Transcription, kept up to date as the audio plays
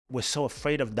we're so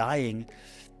afraid of dying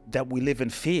that we live in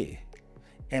fear.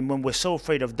 And when we're so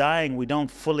afraid of dying, we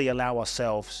don't fully allow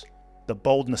ourselves the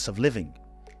boldness of living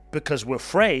because we're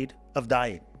afraid of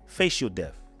dying. Face your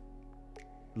death.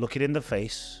 Look it in the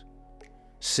face.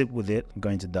 Sit with it. I'm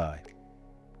going to die.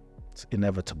 It's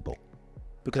inevitable.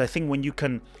 Because I think when you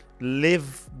can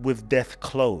live with death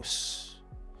close,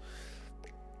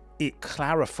 it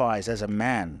clarifies as a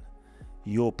man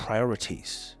your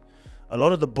priorities. A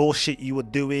lot of the bullshit you were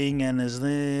doing and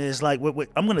is like, wait,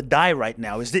 I'm going to die right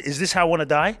now. Is this how I want to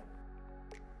die?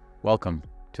 Welcome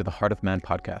to the Heart of Man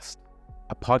podcast,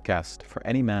 a podcast for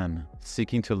any man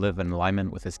seeking to live in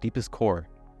alignment with his deepest core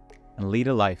and lead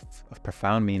a life of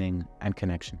profound meaning and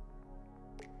connection.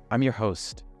 I'm your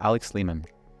host, Alex Lehman,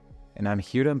 and I'm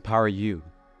here to empower you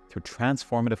through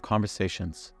transformative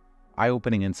conversations,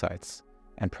 eye-opening insights,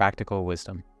 and practical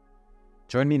wisdom.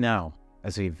 Join me now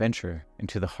as we venture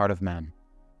into the heart of man.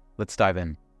 Let's dive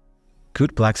in.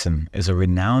 Kute Blackson is a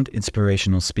renowned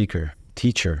inspirational speaker,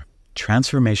 teacher,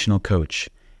 transformational coach,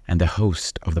 and the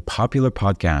host of the popular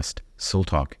podcast, Soul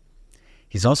Talk.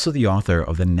 He's also the author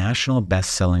of the national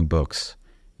best-selling books,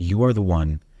 You Are the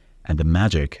One and The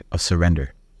Magic of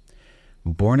Surrender.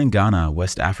 Born in Ghana,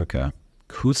 West Africa,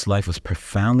 Kute's life was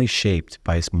profoundly shaped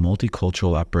by his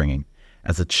multicultural upbringing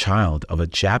as a child of a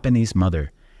Japanese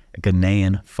mother, a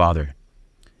Ghanaian father.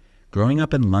 Growing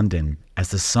up in London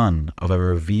as the son of a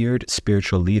revered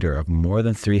spiritual leader of more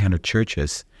than 300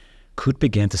 churches, Kute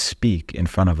began to speak in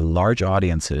front of large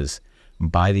audiences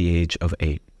by the age of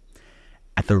 8.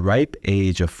 At the ripe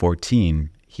age of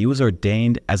 14, he was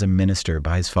ordained as a minister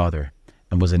by his father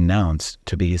and was announced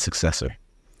to be his successor.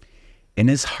 In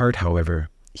his heart, however,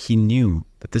 he knew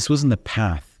that this wasn't the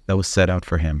path that was set out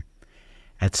for him.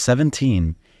 At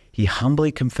 17, he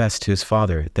humbly confessed to his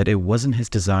father that it wasn't his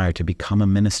desire to become a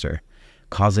minister,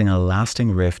 causing a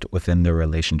lasting rift within their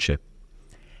relationship.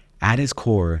 At his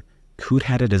core, Kute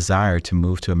had a desire to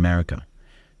move to America,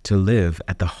 to live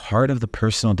at the heart of the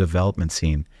personal development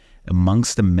scene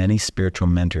amongst the many spiritual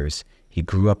mentors he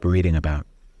grew up reading about.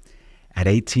 At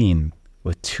 18,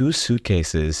 with 2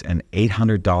 suitcases and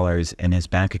 $800 in his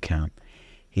bank account,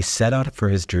 he set out for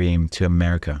his dream to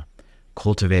America,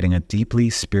 cultivating a deeply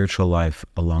spiritual life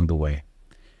along the way.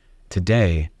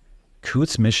 Today,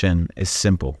 Kute's mission is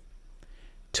simple: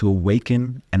 to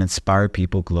awaken and inspire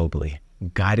people globally,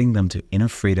 guiding them to inner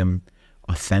freedom,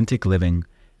 authentic living,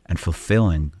 and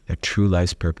fulfilling their true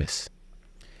life's purpose.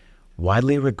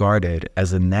 Widely regarded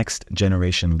as the next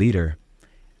generation leader,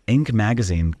 Inc.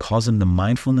 magazine calls him the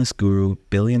mindfulness guru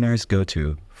billionaires go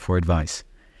to for advice.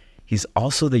 He's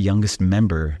also the youngest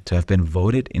member to have been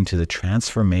voted into the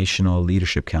Transformational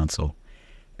Leadership Council,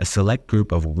 a select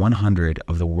group of 100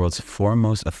 of the world's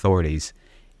foremost authorities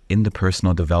in the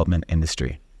personal development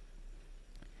industry.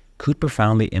 Kute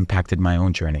profoundly impacted my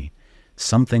own journey,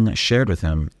 something I shared with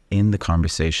him in the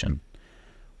conversation.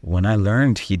 When I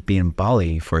learned he'd be in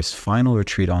Bali for his final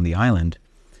retreat on the island,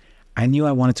 I knew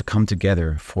I wanted to come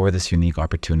together for this unique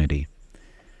opportunity.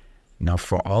 Now,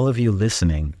 for all of you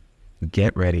listening,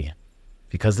 get ready,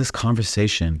 because this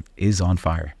conversation is on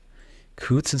fire.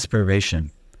 Kute's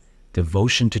inspiration,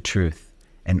 devotion to truth,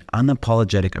 and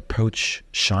unapologetic approach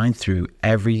shine through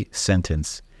every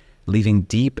sentence, leaving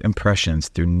deep impressions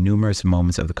through numerous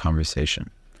moments of the conversation.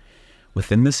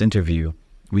 Within this interview,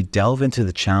 we delve into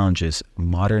the challenges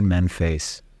modern men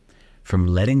face, from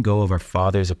letting go of our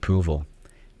father's approval,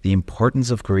 the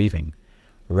importance of grieving,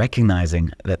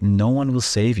 recognizing that no one will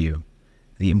save you,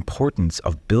 the importance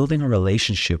of building a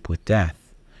relationship with death,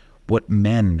 what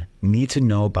men need to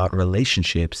know about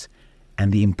relationships,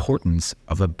 and the importance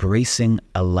of embracing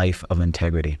a life of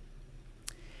integrity.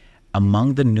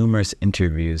 Among the numerous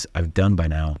interviews I've done by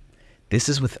now, this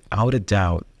is without a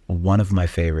doubt one of my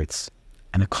favorites,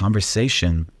 and a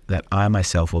conversation that I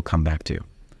myself will come back to.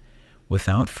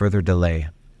 Without further delay,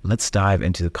 let's dive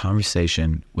into the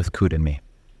conversation with Kute and me.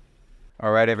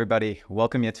 All right, everybody,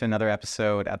 welcome you to another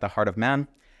episode at the Heart of Man.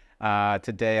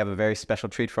 Today I have a very special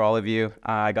treat for all of you.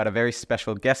 I got a very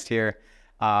special guest here.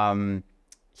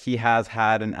 He has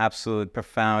had an absolute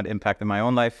profound impact in my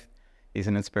own life. He's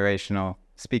an inspirational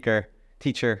speaker,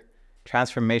 teacher,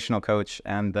 transformational coach,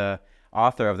 and the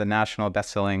author of the national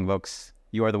best-selling books,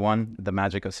 You Are the One, The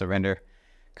Magic of Surrender.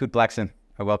 Kute Blackson,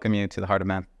 I welcome you to the Heart of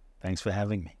Man. Thanks for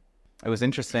having me. It was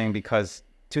interesting because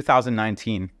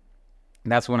 2019,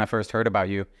 that's when I first heard about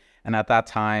you. And at that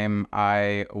time,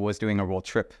 I was doing a world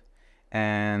trip.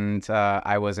 And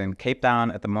I was in Cape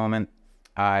Town at the moment.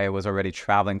 I was already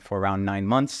traveling for around 9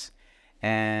 months.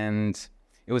 And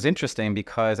it was interesting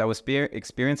because I was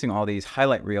experiencing all these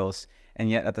highlight reels. And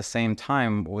yet at the same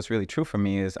time, what was really true for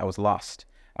me is I was lost.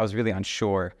 I was really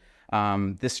unsure.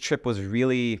 This trip was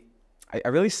really, I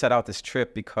really set out this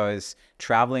trip because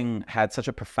traveling had such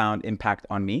a profound impact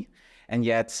on me. And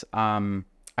yet I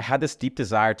had this deep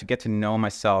desire to get to know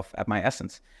myself at my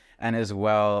essence and as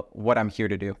well what I'm here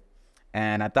to do.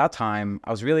 And at that time,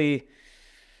 I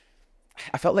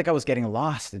felt like I was getting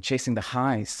lost and chasing the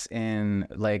highs in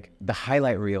like the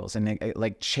highlight reels and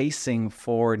like chasing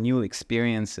for new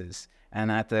experiences.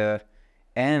 And at the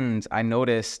end, I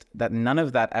noticed that none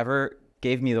of that ever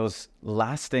gave me those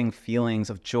lasting feelings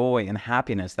of joy and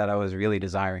happiness that I was really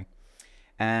desiring.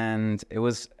 And it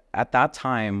was at that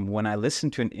time when I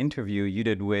listened to an interview you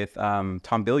did with Tom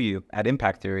Bilyeu at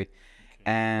Impact Theory.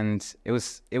 And it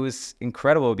was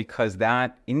incredible because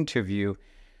that interview,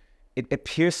 it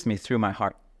pierced me through my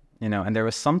heart, and there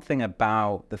was something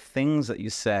about the things that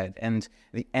you said and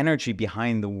the energy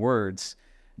behind the words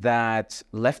that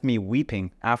left me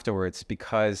weeping afterwards,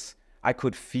 because I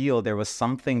could feel there was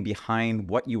something behind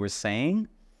what you were saying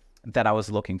that I was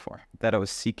looking for, that I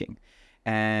was seeking.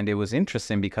 And it was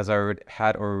interesting because I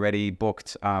had already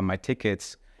booked my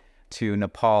tickets to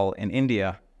Nepal and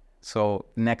India. So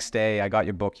next day I got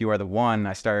your book, You Are the One.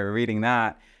 I started reading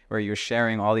that, where you're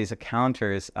sharing all these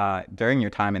encounters during your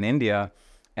time in India.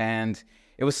 And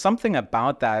it was something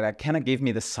about that kind of gave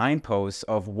me the signposts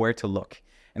of where to look.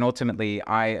 And ultimately,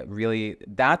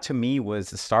 that to me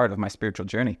was the start of my spiritual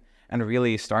journey and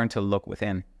really starting to look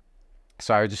within.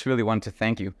 So I just really wanted to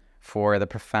thank you for the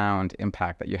profound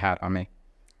impact that you had on me.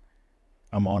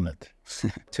 I'm honored.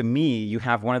 To me, you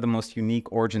have one of the most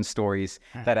unique origin stories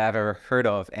that I've ever heard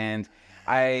of. And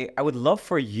I would love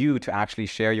for you to actually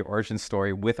share your origin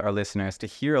story with our listeners, to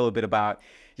hear a little bit about,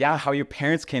 how your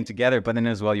parents came together, but then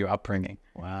as well your upbringing.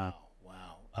 Wow.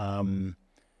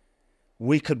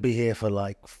 We could be here for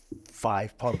like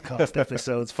 5 podcast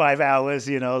episodes, 5 hours,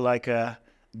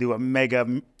 do a mega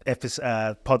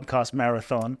podcast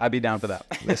marathon. I'd be down for that.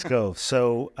 Let's go.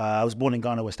 So I was born in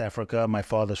Ghana, West Africa. My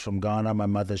father's from Ghana. My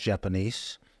mother's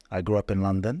Japanese. I grew up in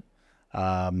London,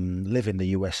 live in the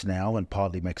US now and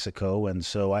partly Mexico. And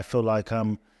so I feel like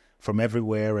I'm from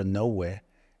everywhere and nowhere.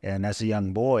 And as a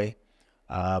young boy,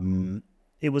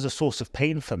 it was a source of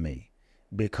pain for me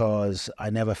because I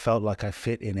never felt like I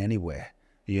fit in anywhere.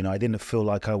 I didn't feel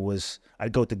like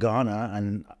I'd go to Ghana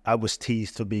and I was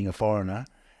teased for being a foreigner.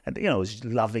 And, it was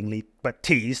lovingly, but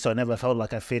teased. So I never felt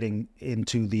like I fit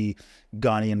into the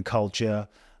Ghanaian culture.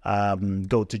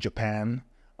 Go to Japan.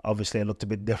 Obviously, I looked a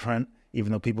bit different,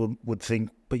 even though people would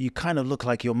think, but you kind of look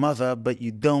like your mother, but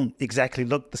you don't exactly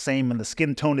look the same and the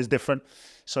skin tone is different.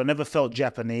 So I never felt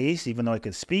Japanese, even though I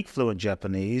could speak fluent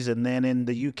Japanese. And then in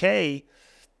the UK,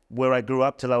 where I grew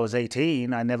up till I was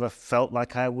 18, I never felt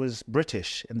like I was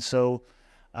British. And so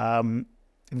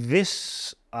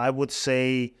this, I would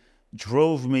say,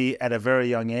 drove me at a very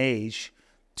young age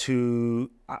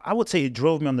it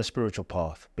drove me on the spiritual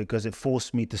path, because it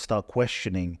forced me to start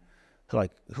questioning,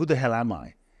 like, who the hell am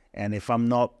I? And if I'm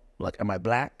not, like, am I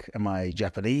black? Am I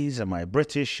Japanese? Am I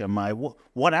British?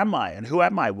 What am I? And who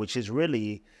am I? Which is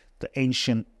really the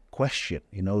ancient question,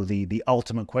 the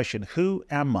ultimate question. Who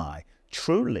am I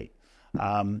truly?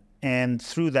 And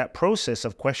through that process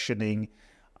of questioning,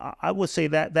 I would say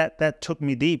that took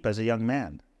me deep as a young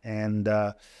man. And,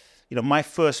 my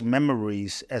first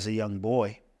memories as a young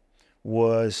boy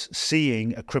was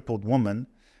seeing a crippled woman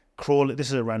crawl. This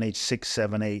is around age 6,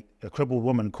 7, 8. A crippled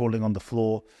woman crawling on the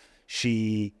floor.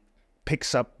 She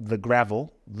picks up the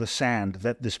gravel, the sand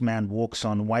that this man walks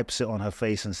on, wipes it on her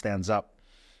face, and stands up.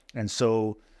 And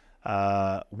so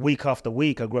week after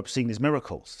week, I grew up seeing these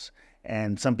miracles.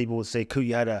 And some people would say, Kute,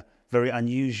 you had a very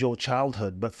unusual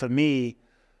childhood. But for me,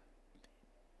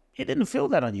 it didn't feel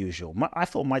that unusual. I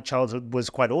thought my childhood was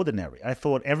quite ordinary. I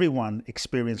thought everyone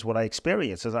experienced what I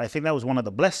experienced. I think that was one of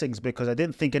the blessings, because I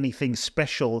didn't think anything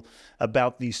special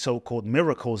about these so-called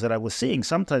miracles that I was seeing.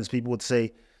 Sometimes people would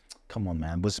say, come on,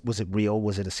 man, was it real?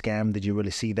 Was it a scam? Did you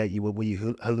really see that? Were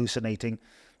you hallucinating?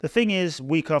 The thing is,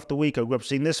 week after week, I grew up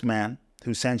seeing this man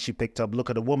whose sand she picked up look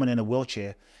at a woman in a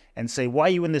wheelchair and say, why are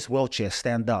you in this wheelchair?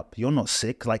 Stand up. You're not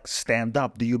sick. Like, stand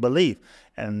up. Do you believe?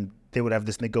 And they would have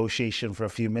this negotiation for a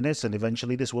few minutes, and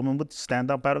eventually this woman would stand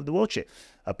up out of the wheelchair.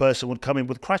 A person would come in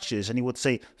with crutches, and he would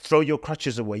say, throw your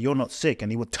crutches away. You're not sick.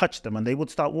 And he would touch them, and they would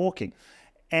start walking.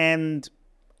 And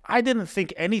I didn't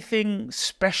think anything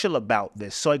special about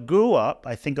this. So I grew up,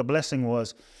 I think a blessing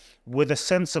was, with a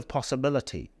sense of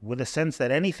possibility, with a sense that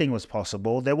anything was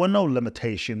possible. There were no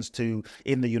limitations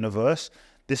in the universe.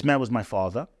 This man was my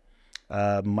father.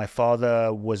 My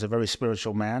father was a very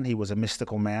spiritual man. He was a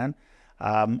mystical man.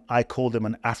 I called him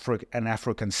an African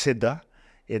siddha.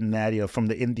 in that, from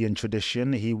the Indian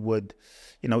tradition, he would,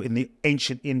 in the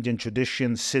ancient Indian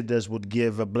tradition, siddhas would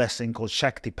give a blessing called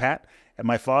Shaktipat. And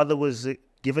my father was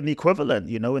given the equivalent,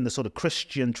 in the sort of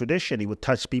Christian tradition. He would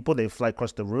touch people, they'd fly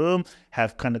across the room,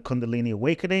 have kind of Kundalini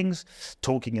awakenings,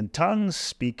 talking in tongues,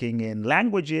 speaking in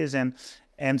languages. And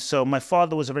so my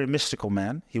father was a very mystical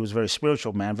man. He was a very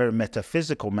spiritual man, very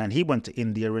metaphysical man. He went to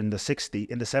India in the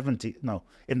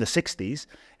 60s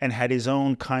and had his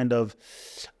own kind of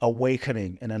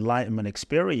awakening and enlightenment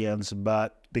experience.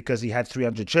 But because he had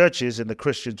 300 churches in the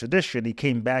Christian tradition, he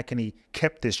came back and he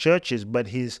kept his churches, but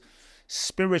his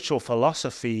spiritual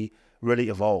philosophy really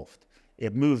evolved.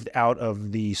 It moved out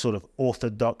of the sort of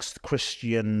orthodox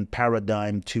Christian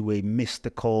paradigm to a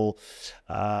mystical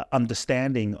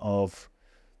understanding of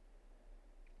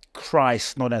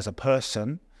Christ not as a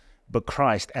person, but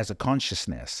Christ as a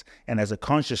consciousness, and as a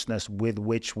consciousness with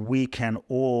which we can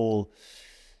all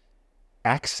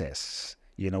access.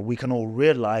 We can all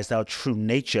realize our true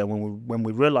nature. When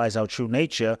we realize our true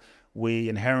nature, we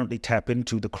inherently tap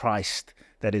into the Christ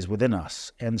that is within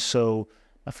us. And so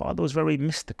my father was very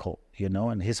mystical,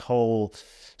 and his whole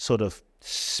sort of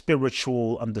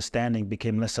spiritual understanding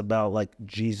became less about like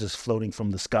Jesus floating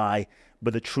from the sky,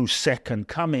 but the true second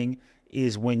coming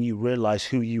is when you realize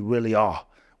who you really are.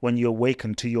 When you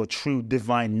awaken to your true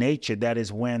divine nature, that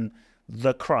is when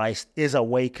the Christ is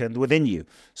awakened within you.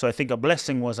 So I think a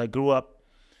blessing was I grew up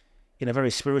in a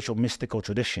very spiritual, mystical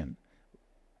tradition,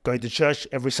 going to church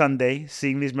every Sunday,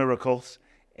 seeing these miracles.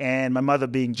 And my mother,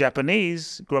 being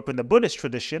Japanese, grew up in the Buddhist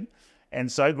tradition. And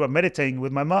so I grew up meditating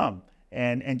with my mom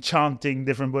and chanting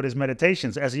different Buddhist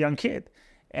meditations as a young kid.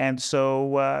 And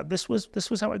so this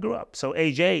was how I grew up. So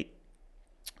age 8,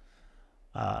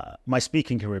 my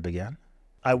speaking career began.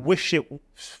 I wish I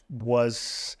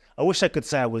could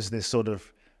say I was this sort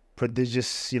of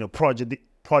prodigious,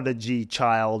 prodigy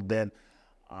child. And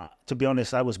to be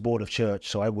honest, I was bored of church,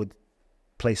 so I would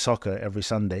play soccer every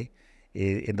Sunday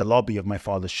in the lobby of my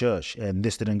father's church, and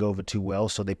this didn't go over too well,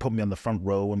 so they put me on the front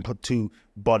row and put 2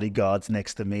 bodyguards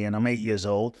next to me, and I'm 8 years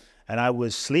old, and I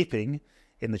was sleeping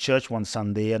in the church one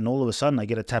Sunday, and all of a sudden I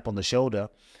get a tap on the shoulder,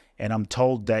 and I'm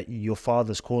told that your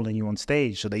father's calling you on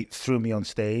stage. So they threw me on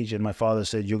stage, and my father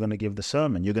said, "You're going to give the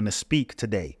sermon. You're going to speak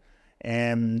today."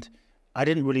 And I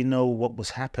didn't really know what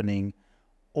was happening.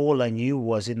 All I knew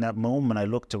was in that moment, I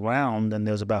looked around and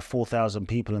there was about 4,000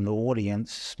 people in the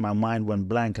audience. My mind went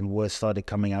blank and words started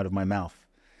coming out of my mouth.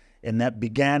 And that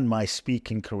began my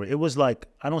speaking career. It was like,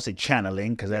 I don't say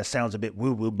channeling because that sounds a bit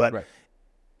woo-woo, but right.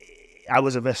 I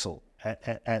was a vessel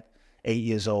at 8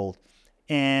 years old.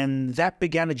 And that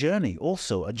began a journey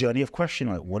also, a journey of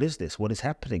questioning, like, what is this? What is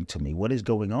happening to me? What is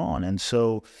going on? And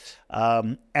so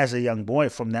as a young boy,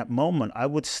 from that moment, I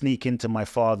would sneak into my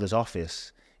father's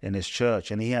office in his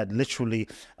church, and he had literally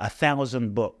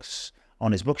 1,000 books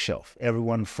on his bookshelf.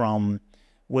 Everyone from,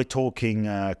 we're talking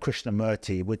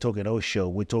Krishnamurti, we're talking Osho,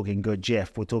 we're talking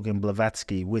Gurdjieff, we're talking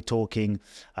Blavatsky, we're talking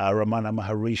Ramana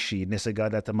Maharishi,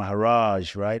 Nisargadatta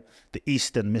Maharaj, right? The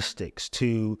Eastern mystics,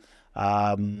 to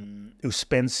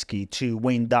Uspensky, to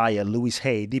Wayne Dyer, Louis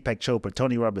Hay, Deepak Chopra,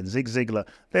 Tony Robbins, Zig Ziglar.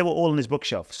 They were all on his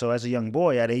bookshelf. So as a young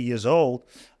boy at 8 years old,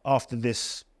 after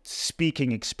this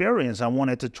speaking experience, I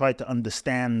wanted to try to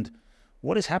understand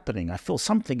what is happening. I feel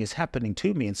something is happening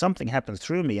to me and something happens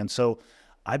through me. And so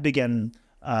I began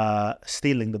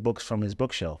stealing the books from his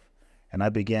bookshelf, and I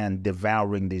began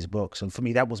devouring these books. And for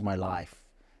me, that was my life.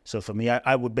 So for me,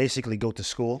 I would basically go to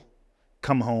school,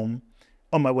 come home.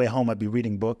 On my way home, I'd be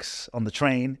reading books on the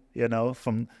train,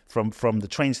 from the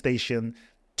train station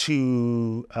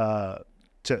to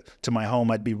my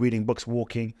home. I'd be reading books,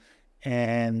 walking,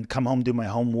 and come home, do my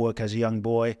homework as a young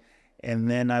boy, and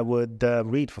then I would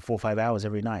read for 4 or 5 hours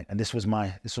every night. And this was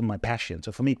my passion.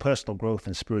 So for me, personal growth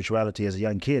and spirituality as a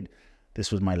young kid, this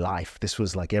was my life. This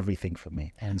was like everything for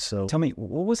me. And so, tell me,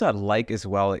 what was that like as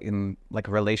well, in like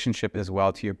a relationship as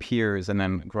well to your peers, and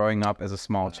then growing up as a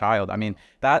small child? I mean,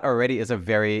 that already is a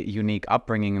very unique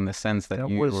upbringing in the sense that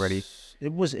you already.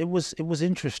 It was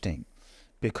interesting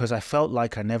because I felt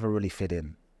like I never really fit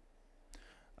in.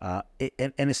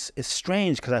 And it's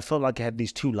strange because I felt like I had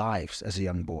these 2 lives as a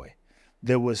young boy.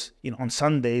 There was, on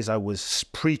Sundays, I was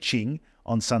preaching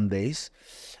on Sundays.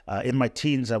 In my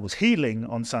teens, I was healing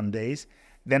on Sundays.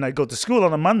 Then I'd go to school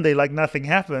on a Monday like nothing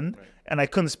happened. Right. And I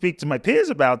couldn't speak to my peers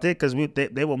about it because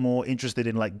they were more interested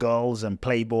in like girls and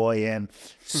Playboy and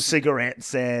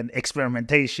cigarettes and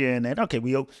experimentation. And okay,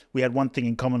 we had one thing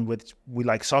in common, with we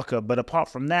like soccer. But apart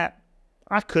from that,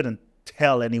 I couldn't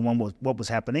tell anyone what was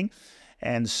happening.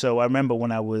 And so I remember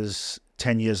when I was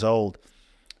 10 years old,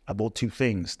 I bought 2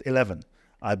 things, 11.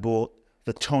 I bought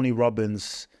the Tony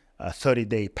Robbins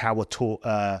 30-day power tour,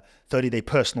 30-day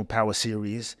personal power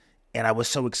series. And I was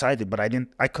so excited, but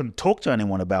I couldn't talk to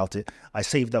anyone about it. I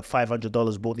saved up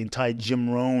 $500, bought the entire Jim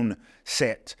Rohn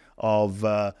set of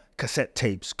cassette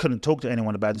tapes, couldn't talk to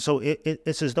anyone about it. So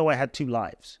it's as though I had two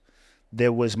lives.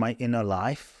 There was my inner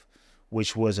life,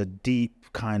 which was a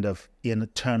deep kind of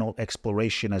internal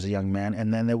exploration as a young man.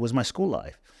 And then there was my school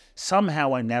life.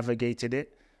 Somehow I navigated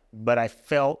it, but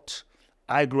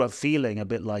I grew up feeling a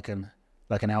bit like an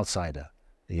outsider.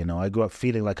 I grew up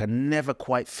feeling like I never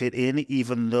quite fit in,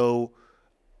 even though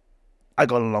I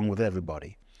got along with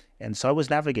everybody. And so I was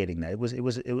navigating that.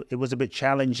 It was a bit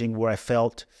challenging, where I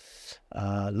felt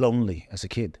lonely as a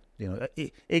kid.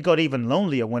 It got even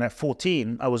lonelier when at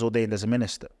 14 I was ordained as a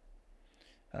minister.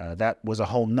 That was a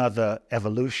whole nother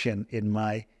evolution in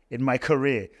my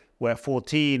career. Where at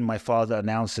 14 my father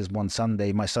announces one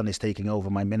Sunday, my son is taking over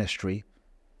my ministry,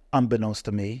 unbeknownst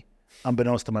to me.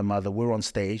 Unbeknownst to my mother, we're on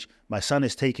stage. My son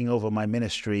is taking over my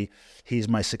ministry. He's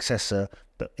my successor.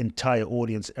 The entire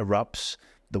audience erupts.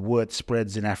 The word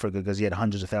spreads in Africa because he had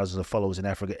hundreds of thousands of followers in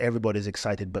Africa. Everybody's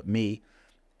excited but me.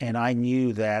 And I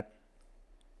knew that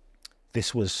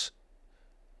this was,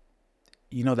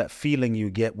 that feeling you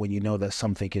get when you know that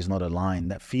something is not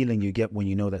aligned. That feeling you get when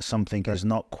you know that something is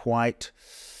not quite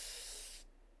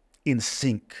in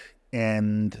sync.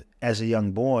 And as a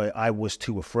young boy, I was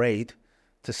too afraid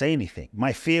to say anything.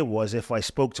 My fear was, if I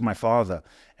spoke to my father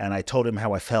and I told him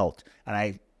how I felt and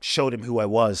I showed him who I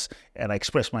was and I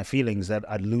expressed my feelings, that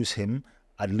I'd lose him,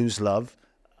 I'd lose love,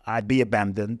 I'd be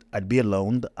abandoned, I'd be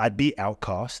alone, I'd be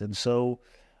outcast. And so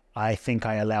I think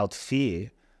I allowed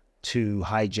fear to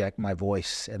hijack my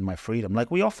voice and my freedom, like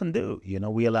we often do.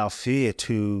 We allow fear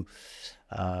to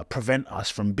prevent us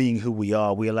from being who we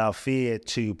are. We allow fear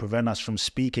to prevent us from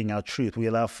speaking our truth. We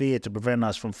allow fear to prevent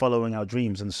us from following our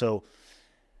dreams. And so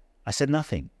I said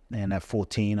nothing. And at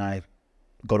 14, I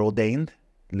got ordained,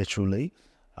 literally,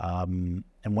 and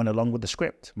went along with the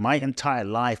script. My entire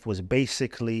life was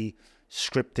basically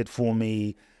scripted for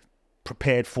me,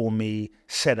 prepared for me,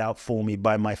 set out for me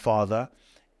by my father.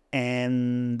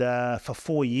 And for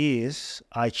 4 years,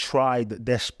 I tried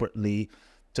desperately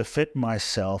to fit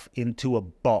myself into a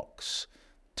box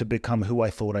to become who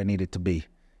I thought I needed to be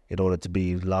in order to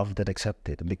be loved and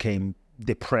accepted, and became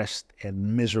depressed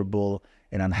and miserable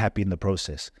and unhappy in the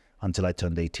process until I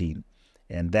turned 18.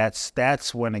 And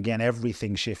that's when, again,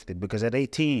 everything shifted, because at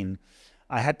 18,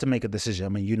 I had to make a decision. I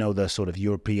mean, the sort of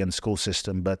European school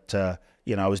system, but,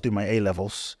 I was doing my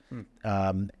A-levels.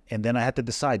 And then I had to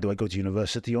decide, do I go to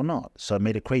university or not? So I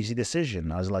made a crazy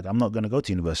decision. I was like, I'm not going to go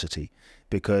to university,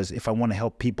 because if I want to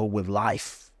help people with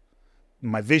life,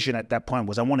 my vision at that point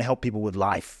was I want to help people with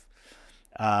life.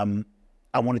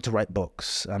 I wanted to write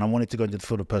books, and I wanted to go into the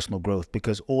field of personal growth,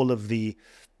 because all of the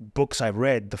books I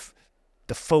read,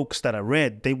 the folks that I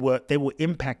read, they were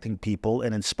impacting people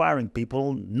and inspiring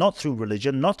people, not through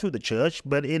religion, not through the church,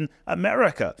 but in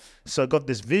America. So I got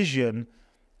this vision,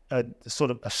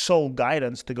 sort of a soul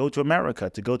guidance to go to America,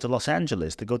 to go to Los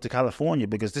Angeles, to go to California,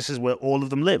 because this is where all of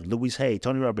them lived. Louise Hay,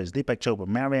 Tony Robbins, Deepak Chopra,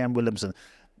 Marianne Williamson.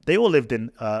 They all lived in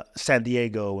San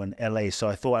Diego and LA. So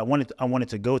I thought I wanted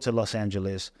to go to Los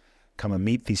Angeles, come and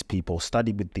meet these people,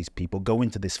 study with these people, go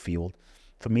into this field.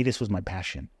 For me, this was my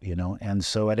passion, And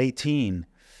so at 18,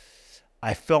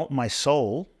 I felt my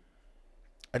soul,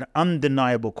 an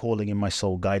undeniable calling in my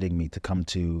soul, guiding me to come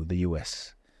to the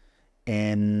US.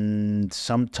 And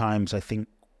sometimes I think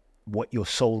what your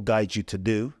soul guides you to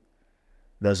do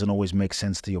doesn't always make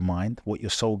sense to your mind. What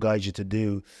your soul guides you to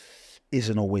do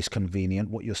isn't always convenient.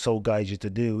 What your soul guides you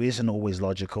to do isn't always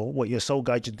logical. What your soul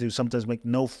guides you to do sometimes make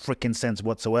no freaking sense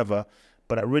whatsoever.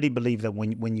 But I really believe that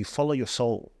when you follow your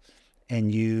soul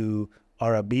and you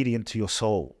are obedient to your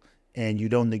soul and you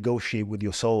don't negotiate with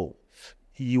your soul,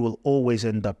 you will always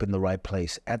end up in the right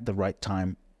place at the right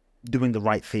time, doing the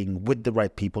right thing with the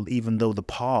right people, even though the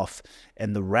path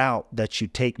and the route that you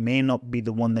take may not be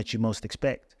the one that you most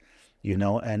expect,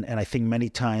 And I think many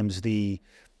times the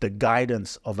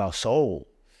guidance of our soul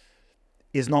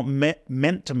is not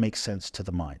meant to make sense to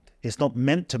the mind. It's not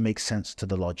meant to make sense to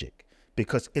the logic,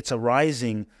 because it's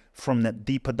arising from that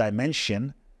deeper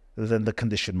dimension than the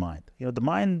conditioned mind. The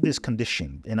mind is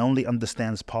conditioned and only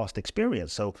understands past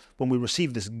experience. So when we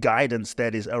receive this guidance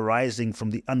that is arising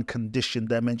from the unconditioned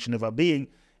dimension of our being,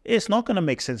 it's not going to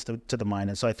make sense to the mind.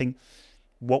 And so I think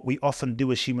what we often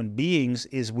do as human beings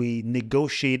is we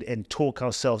negotiate and talk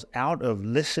ourselves out of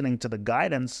listening to the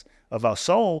guidance of our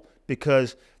soul,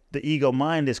 because the ego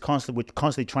mind is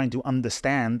constantly trying to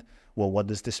understand, well, what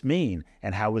does this mean?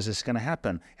 And how is this going to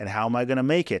happen? And how am I going to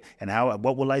make it? And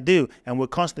what will I do? And we're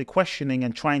constantly questioning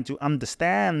and trying to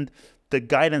understand the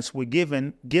guidance we're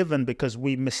given because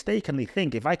we mistakenly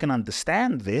think, if I can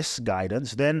understand this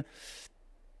guidance, then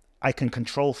I can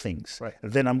control things. Right.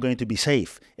 Then I'm going to be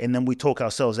safe. And then we talk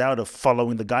ourselves out of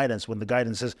following the guidance when the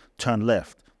guidance says turn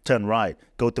left, turn right,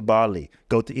 go to Bali,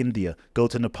 go to India, go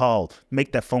to Nepal,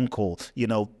 make that phone call,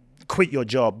 quit your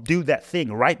job, do that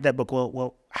thing, write that book.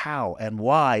 Well, how and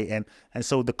why? And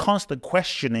so the constant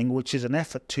questioning, which is an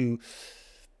effort to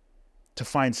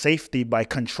find safety by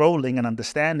controlling and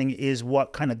understanding, is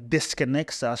what kind of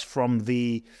disconnects us from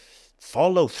the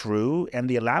follow through and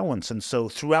the allowance. And so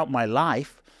throughout my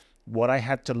life, what I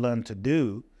had to learn to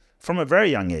do from a very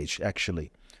young age,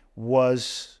 actually,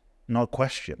 was not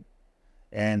question.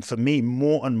 And for me,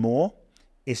 more and more,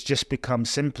 it's just become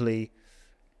simply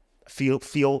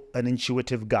feel an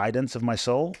intuitive guidance of my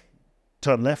soul.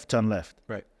 Turn left, turn left.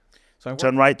 Right. So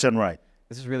turn right, turn right.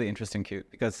 This is really interesting, Kute,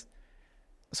 because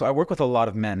so I work with a lot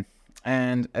of men,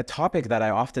 and a topic that I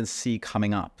often see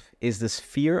coming up is this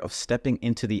fear of stepping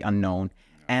into the unknown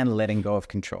and letting go of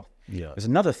control. Yeah. There's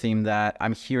another theme that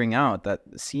I'm hearing out that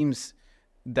seems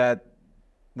that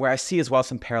where I see as well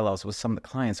some parallels with some of the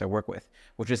clients I work with,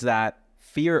 which is that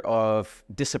fear of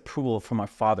disapproval from our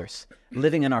fathers,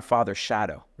 living in our father's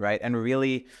shadow, right? And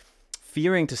really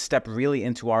fearing to step really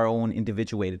into our own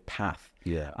individuated path.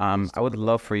 Yeah. I would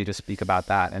love for you to speak about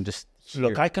that and just hear.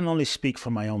 Look, I can only speak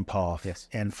from my own path. Yes.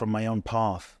 And from my own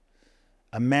path,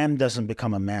 a man doesn't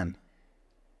become a man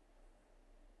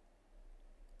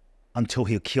until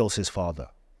he kills his father.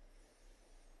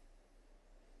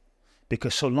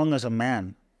 Because so long as a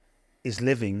man is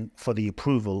living for the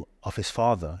approval of his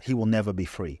father, he will never be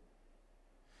free.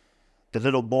 The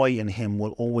little boy in him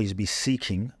will always be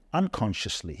seeking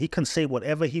unconsciously. He can say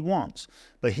whatever he wants,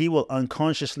 but he will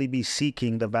unconsciously be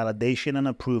seeking the validation and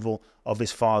approval of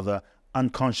his father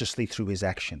unconsciously through his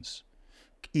actions.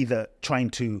 Either trying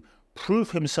to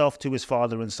prove himself to his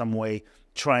father in some way,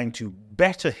 trying to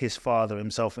better his father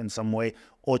himself in some way,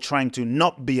 or trying to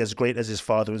not be as great as his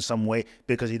father in some way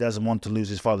because he doesn't want to lose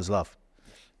his father's love.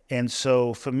 And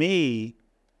so for me,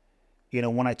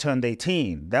 when I turned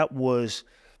 18, that was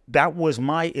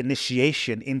my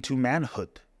initiation into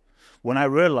manhood. When I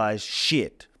realized,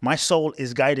 shit, my soul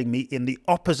is guiding me in the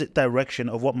opposite direction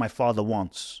of what my father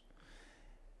wants.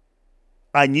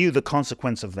 I knew the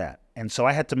consequence of that. And so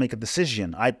I had to make a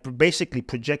decision. I basically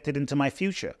projected into my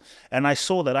future. And I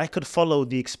saw that I could follow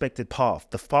the expected path,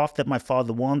 the path that my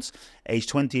father wants, age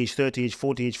 20, age 30, age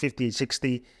 40, age 50, age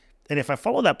 60. And if I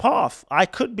follow that path, I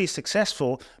could be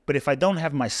successful. But if I don't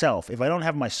have myself, if I don't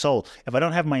have my soul, if I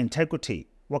don't have my integrity,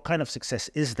 what kind of success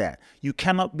is that? You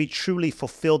cannot be truly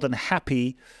fulfilled and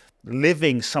happy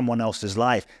living someone else's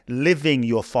life, living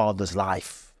your father's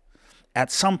life.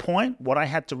 At some point, what I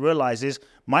had to realize is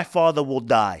my father will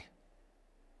die.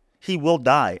 He will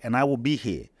die, and I will be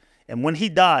here. And when he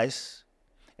dies,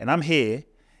 and I'm here,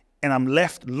 and I'm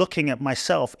left looking at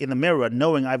myself in the mirror,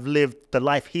 knowing I've lived the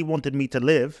life he wanted me to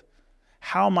live,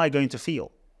 how am I going to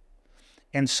feel?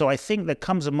 And so I think there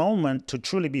comes a moment to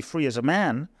truly be free as a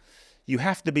man. You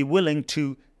have to be willing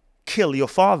to kill your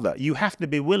father. You have to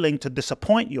be willing to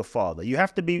disappoint your father. You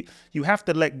have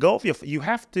to let go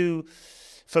of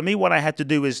for me, what I had to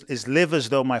do is live as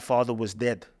though my father was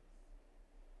dead.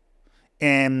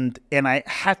 And I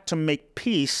had to make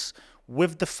peace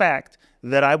with the fact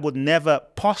that I would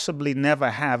possibly never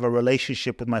have a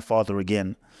relationship with my father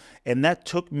again. And that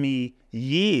took me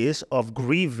years of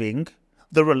grieving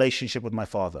the relationship with my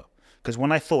father. Because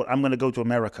when I thought, I'm going to go to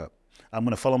America, I'm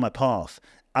going to follow my path,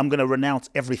 I'm going to renounce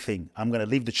everything, I'm going to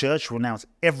leave the church, renounce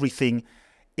everything,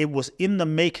 it was in the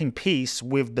making peace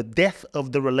with the death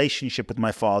of the relationship with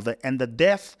my father and the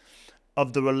death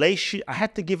of the relation. I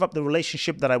had to give up the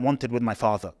relationship that I wanted with my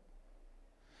father.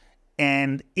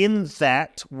 And in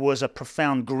that was a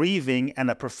profound grieving and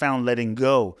a profound letting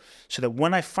go. So that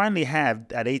when I finally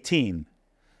had, at 18,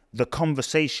 the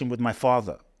conversation with my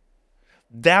father,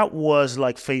 that was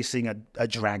like facing a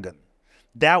dragon.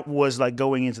 That was like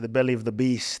going into the belly of the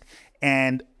beast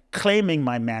and claiming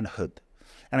my manhood.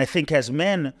 And I think as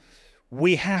men,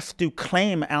 we have to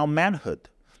claim our manhood.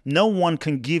 No one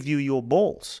can give you your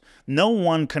balls. No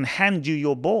one can hand you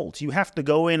your balls. You have to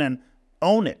go in and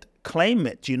own it, claim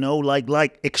it,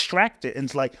 like extract it. And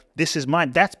it's like, this is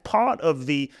mine. That's part of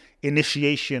the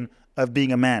initiation of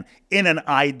being a man. In an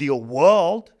ideal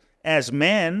world, as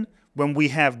men, when we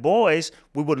have boys,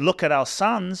 we would look at our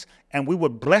sons and we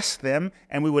would bless them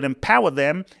and we would empower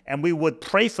them and we would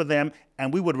pray for them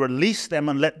and we would release them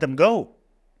and let them go.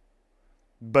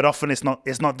 But often it's not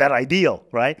that ideal,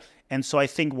 right? And so I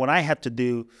think what I had to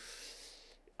do,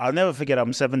 I'll never forget,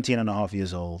 I'm 17 and a half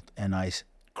years old, and I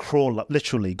crawl up,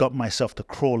 literally got myself to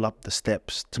crawl up the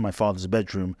steps to my father's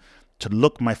bedroom, to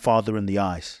look my father in the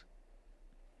eyes,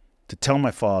 to tell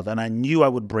my father, and I knew I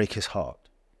would break his heart.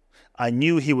 I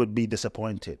knew he would be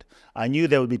disappointed. I knew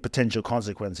there would be potential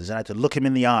consequences, and I had to look him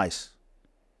in the eyes,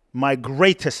 my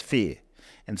greatest fear,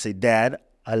 and say, Dad,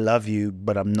 I love you,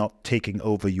 but I'm not taking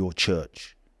over your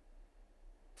church.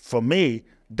 For me,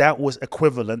 that was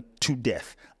equivalent to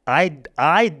death. I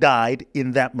died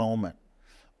in that moment.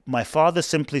 My father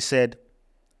simply said,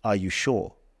 are you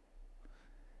sure?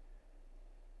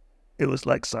 It was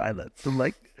like silence. I'm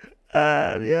like,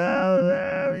 yes.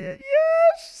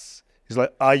 He's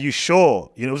like, are you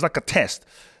sure? You know, it was like a test.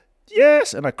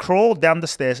 Yes. And I crawled down the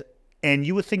stairs, and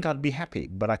you would think I'd be happy,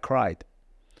 but I cried.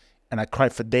 And I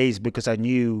cried for days because I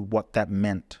knew what that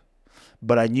meant.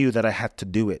 But I knew that I had to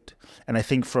do it. And I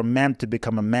think for a man to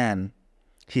become a man,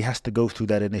 he has to go through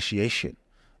that initiation,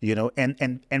 you know,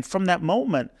 and from that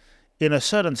moment, in a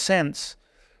certain sense,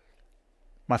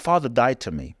 my father died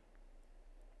to me.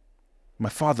 My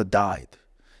father died.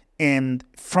 And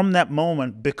from that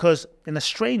moment, because in a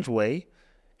strange way,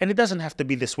 and it doesn't have to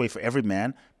be this way for every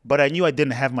man, but I knew I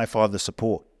didn't have my father's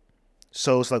support.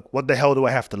 So it's like, what the hell do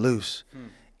I have to lose?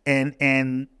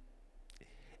 And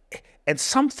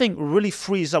something really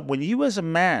frees up when you as a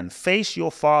man face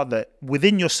your father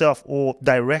within yourself or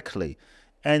directly.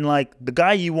 And like the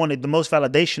guy you wanted the most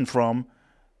validation from,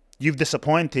 you've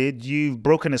disappointed, you've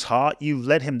broken his heart, you've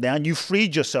let him down, you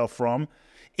freed yourself from,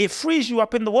 it frees you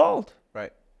up in the world.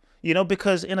 Right. You know,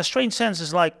 because in a strange sense,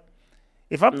 it's like,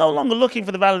 if I'm no longer looking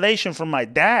for the validation from my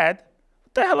dad,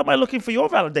 what the hell am I looking for your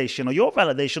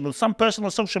validation or some person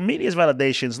on social media's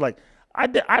validations? Like, I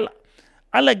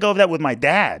let go of that with my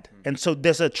dad. And so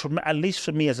there's at least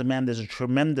for me as a man, there's a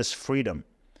tremendous freedom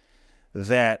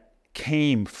that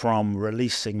came from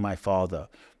releasing my father.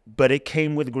 But it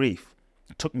came with grief.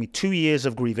 It took me 2 years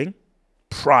of grieving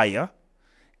prior.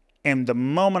 And the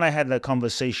moment I had that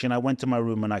conversation, I went to my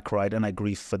room and I cried and I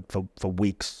grieved for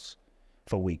weeks.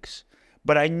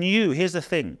 But I knew, here's the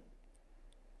thing.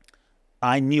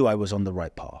 I knew I was on the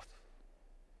right path.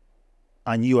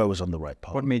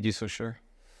 What made you so sure?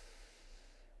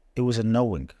 It was a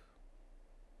knowing.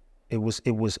 It was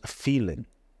a feeling.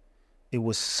 It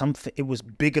was something. It was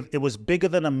bigger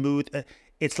than a mood.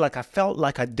 It's like I felt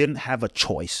like I didn't have a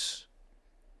choice.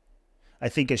 I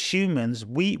think as humans,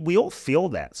 we all feel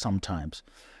that sometimes.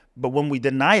 But when we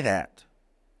deny that,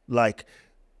 like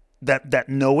that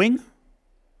knowing,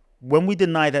 when we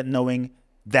deny that knowing,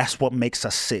 that's what makes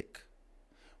us sick.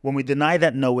 When we deny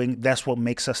that knowing, that's what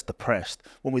makes us depressed.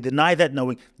 When we deny that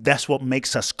knowing, that's what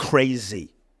makes us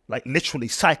crazy. Like literally,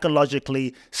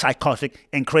 psychologically, psychotic,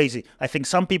 and crazy. I think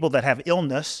some people that have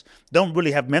illness don't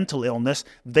really have mental illness.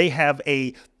 They have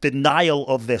a denial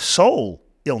of their soul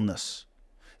illness.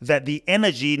 That the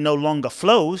energy no longer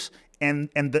flows and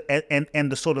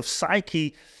the sort of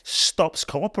psyche stops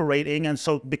cooperating. And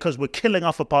so because we're killing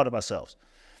off a part of ourselves.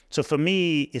 So for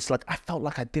me, it's like I felt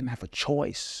like I didn't have a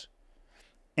choice.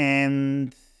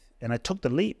 And I took the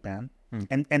leap, man.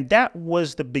 And that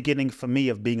was the beginning for me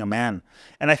of being a man.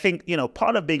 And I think, you know,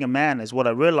 part of being a man is what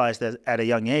I realized at a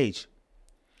young age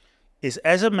is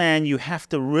as a man, you have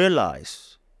to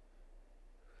realize,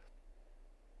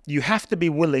 you have to be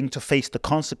willing to face the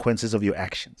consequences of your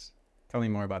actions. Tell me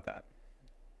more about that.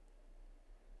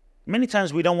 Many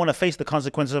times we don't want to face the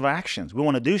consequences of our actions. We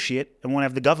want to do shit and we want to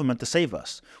have the government to save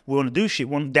us. We want to do shit,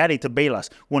 we want daddy to bail us.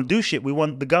 We want to do shit, we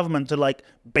want the government to like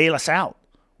bail us out.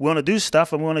 We want to do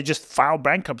stuff and we want to just file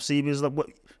bankruptcy because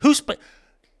like,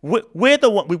 we're the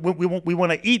one, we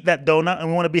want to eat that donut and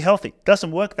we want to be healthy.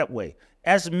 Doesn't work that way.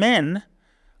 As men,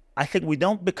 I think we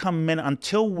don't become men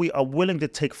until we are willing to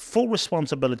take full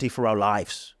responsibility for our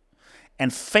lives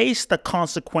and face the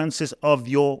consequences of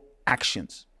your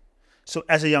actions. So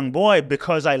as a young boy,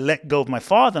 because I let go of my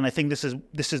father, and I think this is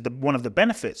one of the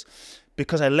benefits,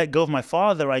 because I let go of my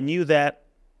father, I knew that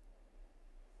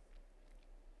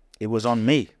it was on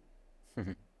me.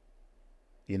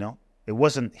 You know, it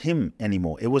wasn't him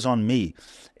anymore. It was on me.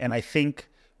 And I think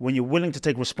when you're willing to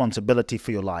take responsibility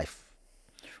for your life,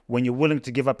 when you're willing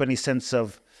to give up any sense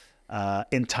of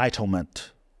entitlement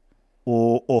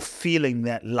or feeling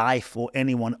that life or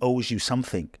anyone owes you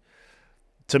something,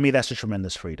 to me, that's a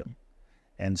tremendous freedom.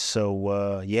 And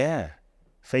so,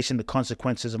 facing the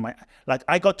consequences of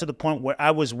I got to the point where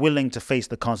I was willing to face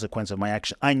the consequence of my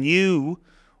action. I knew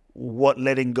what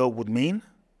letting go would mean.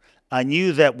 I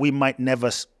knew that we might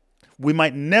never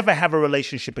have a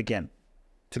relationship again,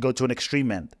 to go to an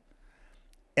extreme end.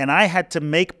 And I had to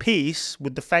make peace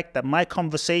with the fact that my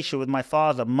conversation with my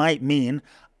father might mean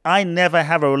I never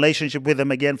have a relationship with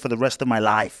him again for the rest of my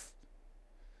life.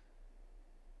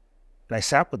 And I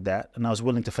sat with that, and I was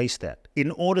willing to face that.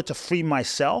 In order to free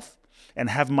myself and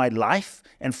have my life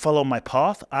and follow my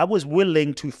path, I was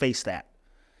willing to face that.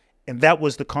 And that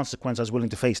was the consequence I was willing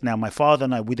to face. Now, my father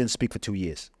and I, we didn't speak for 2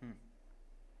 years.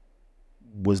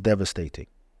 Was devastating.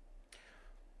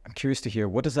 I'm curious to hear,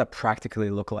 what does that practically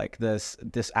look like? This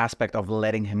aspect of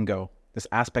letting him go, this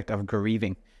aspect of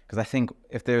grieving. Because I think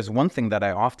if there's one thing that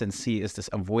I often see is this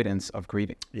avoidance of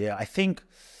grieving. Yeah, I think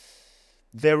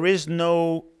there is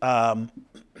no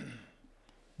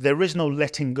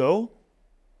letting go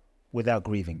without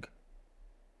grieving.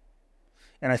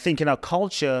 And I think in our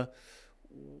culture,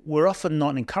 we're often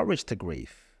not encouraged to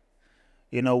grieve.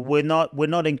 You know, we're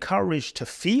not encouraged to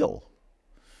feel.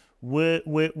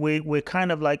 We're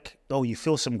kind of like, oh, you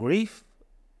feel some grief?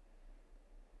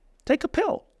 Take a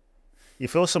pill. You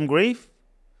feel some grief?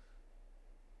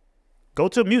 Go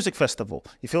to a music festival.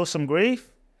 You feel some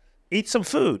grief? Eat some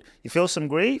food. You feel some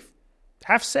grief?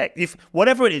 Have sex.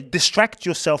 Whatever it is, distract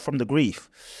yourself from the grief.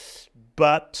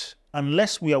 But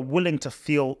unless we are willing to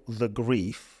feel the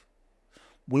grief,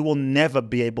 we will never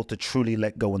be able to truly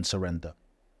let go and surrender.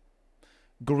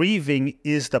 Grieving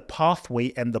is the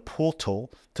pathway and the portal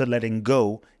to letting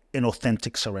go in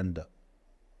authentic surrender.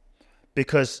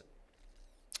 Because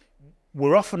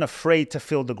we're often afraid to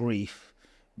feel the grief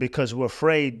because we're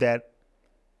afraid that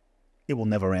it will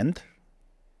never end.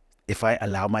 If I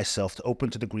allow myself to open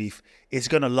to the grief, it's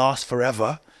going to last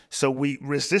forever. So we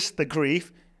resist the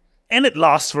grief and it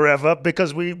lasts forever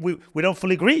because we don't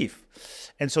fully grieve.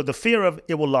 And so the fear of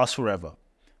it will last forever,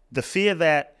 the fear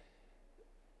that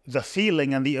the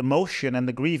feeling and the emotion and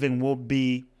the grieving will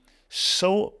be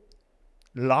so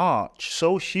large,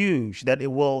 so huge that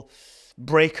it will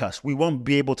break us. We won't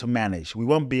be able to manage. We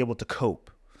won't be able to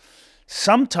cope.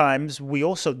 Sometimes we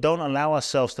also don't allow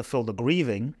ourselves to feel the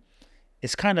grieving.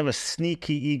 It's kind of a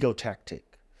sneaky ego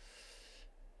tactic.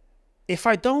 If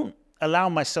I don't allow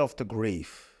myself to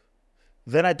grieve,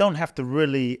 then I don't have to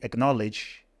really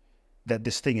acknowledge that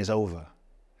this thing is over.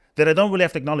 That I don't really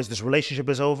have to acknowledge this relationship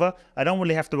is over. I don't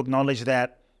really have to acknowledge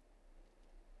that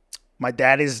my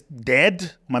dad is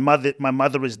dead. My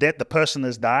mother is dead. The person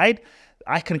has died.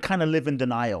 I can kind of live in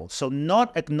denial. So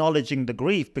not acknowledging the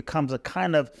grief becomes a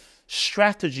kind of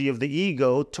strategy of the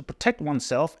ego to protect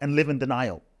oneself and live in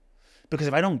denial. Because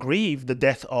if I don't grieve the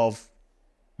death of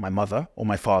my mother or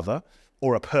my father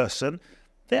or a person,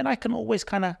 then I can always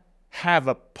kind of have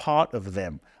a part of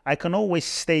them. I can always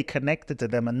stay connected to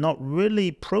them and not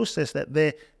really process that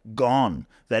they're gone,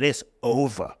 that it's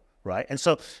over, right? And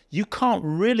so you can't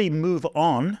really move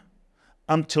on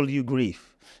until you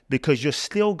grieve, because you're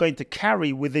still going to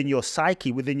carry within your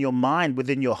psyche, within your mind,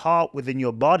 within your heart, within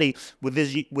your body,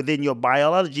 within your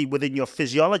biology, within your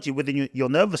physiology, within your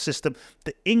nervous system,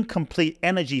 the incomplete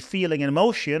energy, feeling, and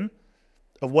emotion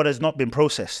of what has not been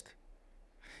processed.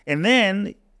 And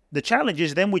then the challenge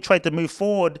is then we try to move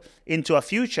forward into a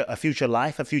future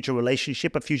life, a future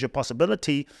relationship, a future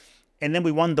possibility. And then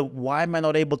we wonder, why am I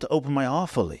not able to open my heart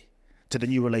fully to the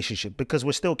new relationship? Because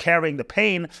we're still carrying the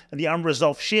pain and the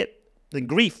unresolved shit, the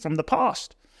grief from the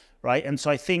past, right? And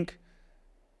so I think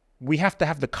we have to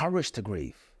have the courage to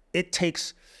grieve. It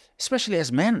takes, especially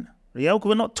as men, you know,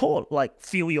 we're not taught like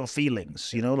feel your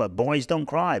feelings, you know, like boys don't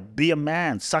cry, be a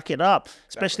man, suck it up.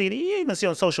 Especially you even see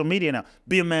on social media now,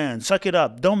 be a man, suck it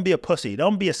up, don't be a pussy,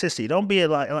 don't be a sissy, don't be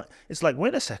a it's like,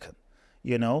 wait a second,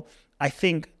 you know. I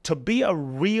think to be a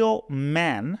real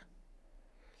man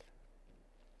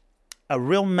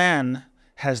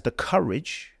has the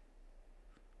courage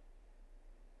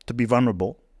to be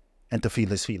vulnerable and to feel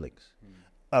his feelings.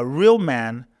 A real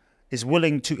man is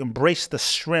willing to embrace the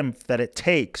strength that it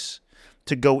takes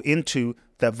to go into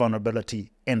that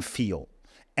vulnerability and feel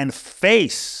and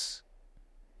face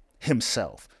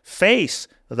himself, face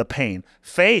the pain,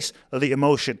 face the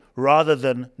emotion, rather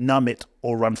than numb it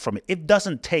or run from it. It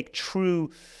doesn't take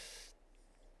true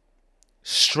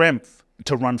strength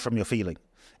to run from your feeling.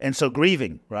 And so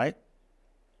grieving, right?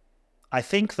 I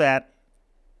think that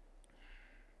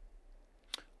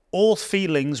all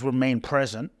feelings remain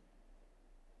present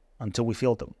until we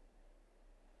feel them.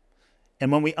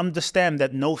 And when we understand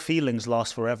that no feelings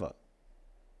last forever,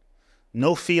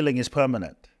 no feeling is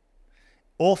permanent,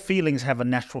 all feelings have a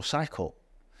natural cycle.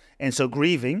 And so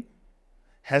grieving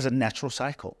has a natural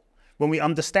cycle. When we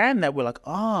understand that, we're like,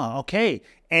 okay.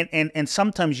 And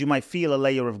sometimes you might feel a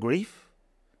layer of grief,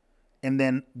 and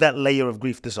then that layer of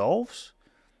grief dissolves.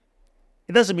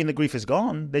 It doesn't mean the grief is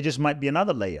gone. There just might be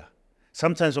another layer.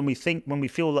 Sometimes when we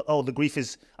feel that, the grief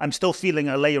is, I'm still feeling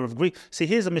a layer of grief. See,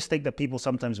 here's a mistake that people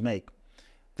sometimes make.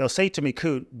 They'll say to me,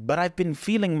 Kute, but I've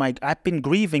been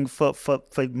grieving for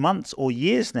months or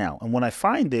years now. And what I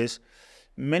find is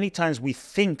many times we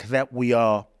think that we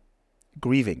are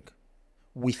grieving.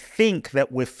 We think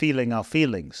that we're feeling our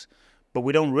feelings, but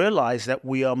we don't realize that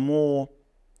we are more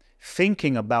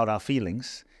thinking about our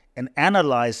feelings and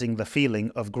analyzing the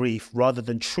feeling of grief rather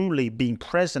than truly being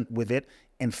present with it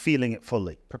and feeling it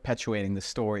fully. Perpetuating the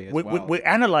story as well. We're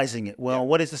analyzing it. Well,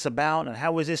 what is this about and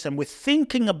how is this? And we're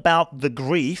thinking about the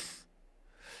grief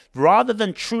rather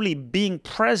than truly being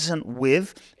present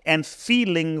with and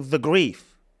feeling the grief.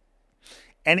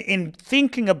 And in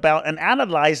thinking about and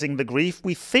analyzing the grief,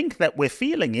 we think that we're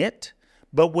feeling it,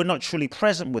 but we're not truly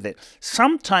present with it.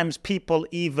 Sometimes people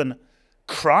even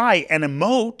cry and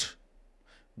emote,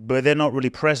 but they're not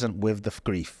really present with the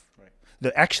grief. Right.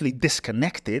 They're actually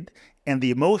disconnected, and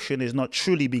the emotion is not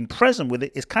truly being present with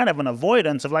it. It's kind of an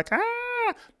avoidance of like,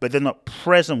 but they're not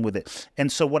present with it.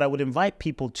 And so what I would invite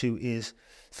people to is,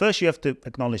 first you have to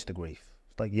acknowledge the grief.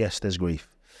 It's like, yes, there's grief.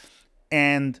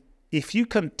 And if you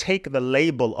can take the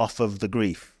label off of the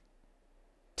grief,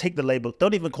 take the label,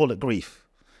 don't even call it grief,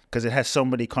 because it has so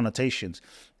many connotations,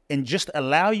 and just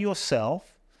allow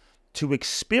yourself to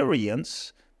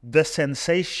experience the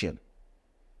sensation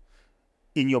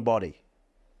in your body.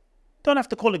 Don't have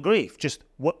to call it grief. Just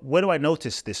where do I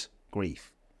notice this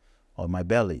grief? Or my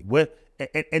belly.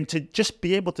 And to just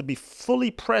be able to be fully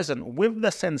present with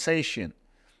the sensation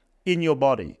in your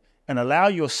body and allow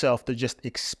yourself to just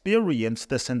experience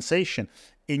the sensation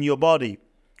in your body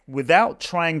without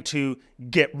trying to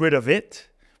get rid of it,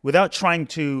 without trying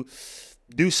to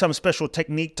do some special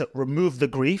technique to remove the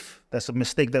grief. That's a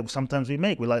mistake that sometimes we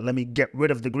make. We're like, let me get rid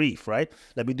of the grief, right?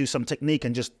 Let me do some technique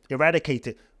and just eradicate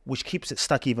it, which keeps it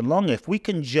stuck even longer. If we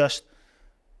can just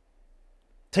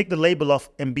take the label off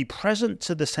and be present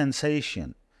to the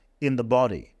sensation in the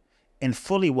body and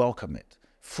fully welcome it,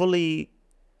 fully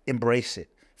embrace it,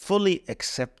 fully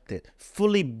accept it,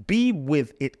 fully be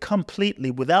with it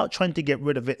completely without trying to get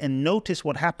rid of it, and notice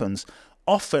what happens.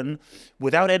 Often,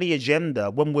 without any agenda,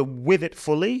 when we're with it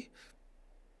fully,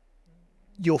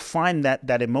 you'll find that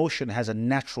that emotion has a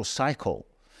natural cycle.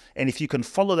 And if you can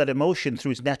follow that emotion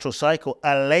through its natural cycle,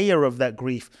 a layer of that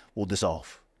grief will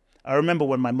dissolve. I remember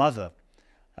when my mother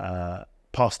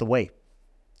passed away.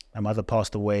 My mother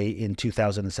passed away in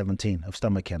 2017 of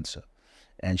stomach cancer.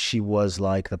 And she was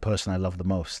like the person I loved the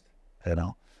most, you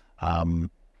know.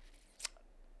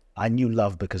 I knew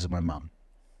love because of my mom.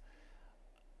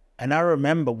 And I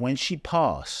remember when she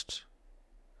passed,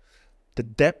 the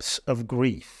depths of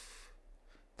grief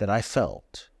that I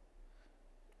felt.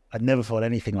 I'd never felt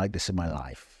anything like this in my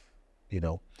life, you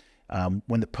know.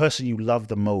 When the person you love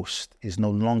the most is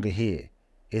no longer here,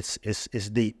 it's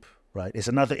deep, right? It's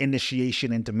another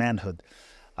initiation into manhood,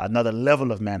 another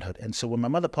level of manhood. And so when my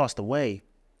mother passed away,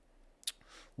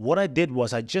 what I did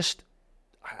was I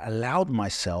allowed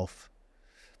myself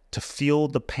to feel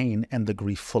the pain and the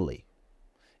grief fully.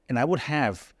 And I would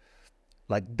have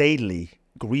like daily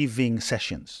grieving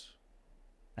sessions,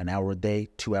 an hour a day,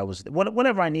 2 hours a day,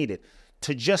 whatever I needed,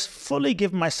 to just fully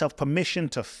give myself permission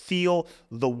to feel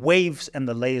the waves and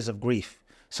the layers of grief.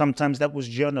 Sometimes that was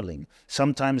journaling.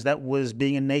 Sometimes that was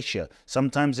being in nature.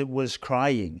 Sometimes it was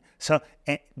crying.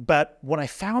 But what I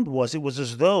found was it was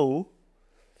as though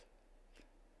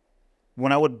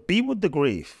when I would be with the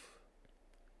grief,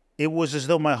 it was as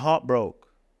though my heart broke.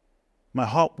 My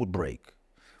heart would break.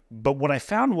 But what I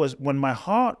found was when my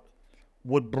heart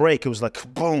would break, it was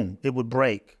like, boom, it would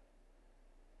break.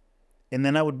 And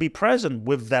then I would be present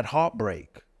with that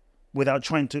heartbreak without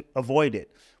trying to avoid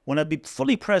it. When I'd be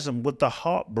fully present with the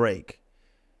heartbreak,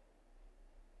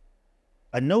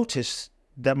 I noticed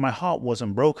that my heart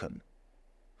wasn't broken.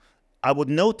 I would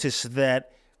notice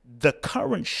that the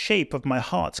current shape of my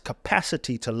heart's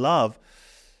capacity to love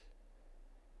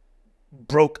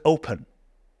broke open.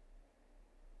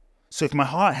 So if my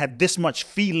heart had this much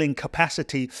feeling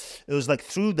capacity, it was like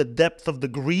through the depth of the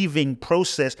grieving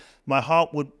process, my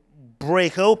heart would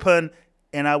break open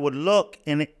and I would look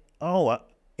and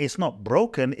it's not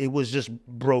broken. It was just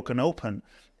broken open.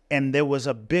 And there was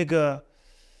a bigger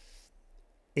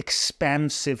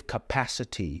expansive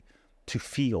capacity to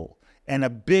feel and a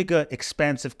bigger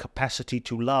expansive capacity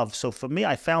to love. So for me,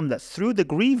 I found that through the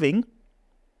grieving,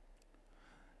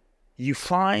 you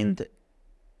find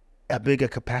a bigger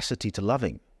capacity to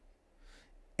loving.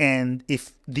 And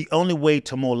if the only way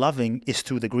to more loving is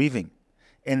through the grieving,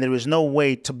 and there is no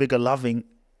way to bigger loving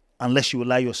unless you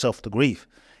allow yourself to grieve.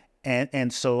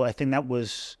 And so I think that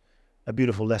was a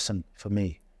beautiful lesson for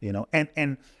me, you know.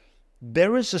 And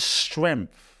there is a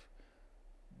strength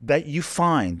that you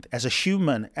find as a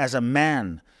human, as a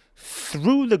man,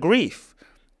 through the grief,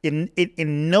 in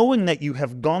knowing that you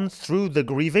have gone through the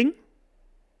grieving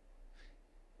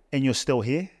and you're still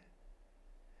here.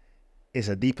 is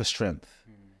a deeper strength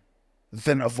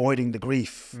than avoiding the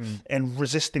grief and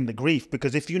resisting the grief.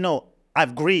 Because if you know,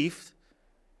 I've grieved,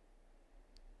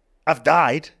 I've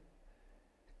died,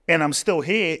 and I'm still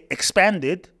here,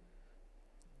 expanded,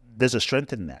 there's a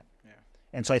strength in that. Yeah.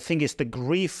 And so I think it's the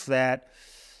grief that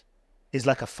is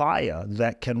like a fire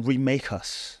that can remake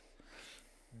us.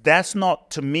 That's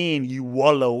not to mean you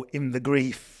wallow in the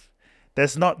grief.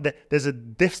 There's a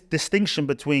distinction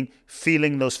between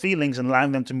feeling those feelings and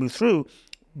allowing them to move through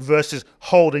versus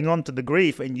holding on to the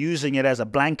grief and using it as a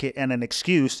blanket and an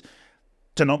excuse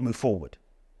to not move forward.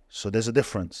 So there's a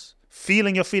difference.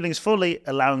 Feeling your feelings fully,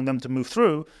 allowing them to move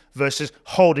through, versus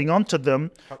holding on to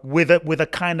them with a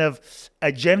kind of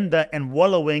agenda and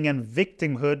wallowing and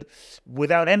victimhood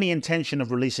without any intention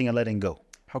of releasing and letting go.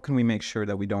 How can we make sure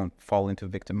that we don't fall into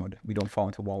victimhood? We don't fall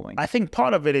into wallowing? I think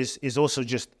part of it is also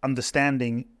just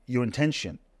understanding your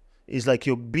intention. Is like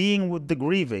you're being with the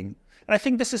grieving. And I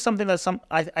think this is something that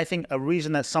I think a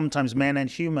reason that sometimes men and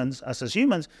humans, us as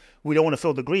humans, we don't want to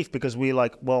feel the grief because we're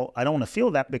like, well, I don't want to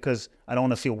feel that because I don't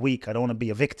want to feel weak. I don't want to be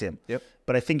a victim. Yep.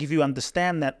 But I think if you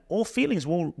understand that all feelings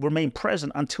will remain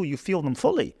present until you feel them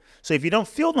fully. So if you don't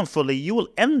feel them fully, you will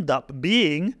end up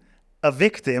being a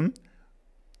victim,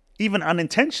 even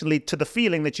unintentionally, to the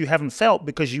feeling that you haven't felt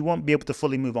because you won't be able to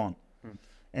fully move on.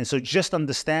 And so just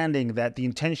understanding that the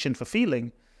intention for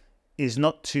feeling is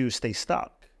not to stay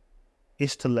stuck.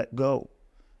 Is to let go,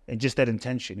 and just that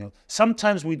intention.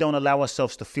 Sometimes we don't allow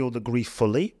ourselves to feel the grief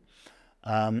fully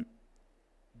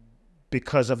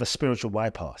because of a spiritual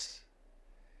bypass.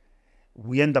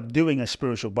 We end up doing a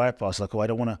spiritual bypass, like,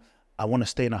 I want to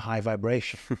stay in a high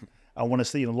vibration. I want to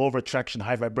stay in a law of attraction,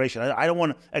 high vibration. I don't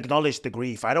want to acknowledge the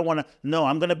grief. I'm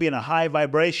going to be in a high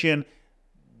vibration.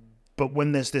 But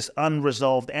when there's this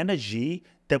unresolved energy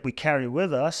that we carry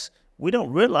with us, we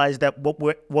don't realize that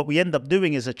what we end up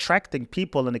doing is attracting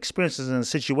people and experiences and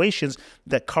situations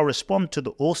that correspond to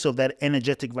also that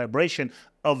energetic vibration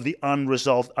of the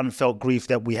unresolved, unfelt grief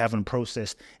that we haven't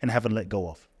processed and haven't let go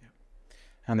of.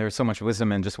 And there's so much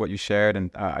wisdom in just what you shared. And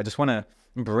I just want to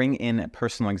bring in a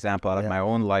personal example out of my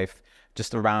own life,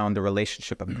 just around the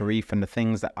relationship of grief and the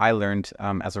things that I learned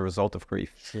as a result of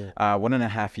grief. Sure.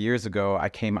 1.5 years ago, I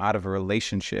came out of a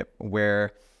relationship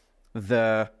where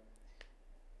the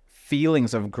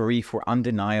feelings of grief were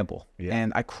undeniable,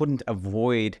 and I couldn't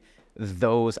avoid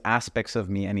those aspects of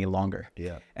me any longer.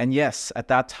 And yes, at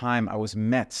that time I was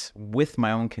met with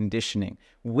my own conditioning,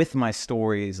 with my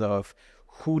stories of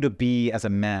who to be as a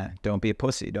man. Don't be a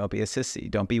pussy, don't be a sissy,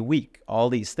 don't be weak, all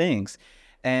these things.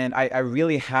 And I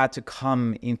really had to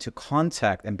come into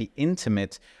contact and be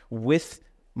intimate with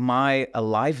my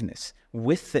aliveness,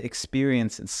 with the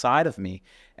experience inside of me.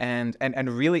 And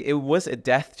really, it was a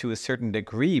death to a certain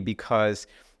degree, because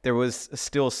there was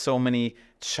still so many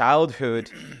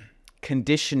childhood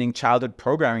conditioning, childhood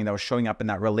programming that was showing up in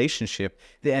that relationship.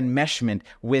 The enmeshment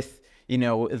with,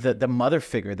 the mother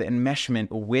figure, the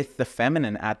enmeshment with the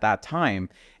feminine at that time.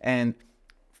 And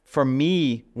for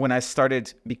me, when I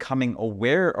started becoming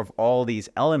aware of all these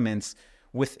elements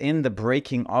within the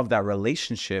breaking of that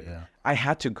relationship, I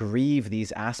had to grieve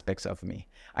these aspects of me.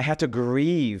 I had to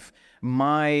grieve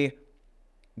my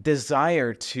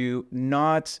desire to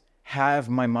not have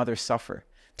my mother suffer,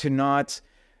 to not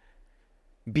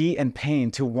be in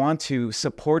pain, to want to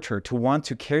support her, to want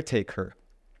to caretake her.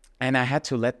 And I had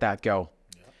to let that go.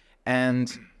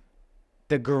 And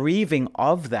the grieving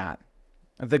of that,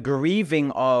 the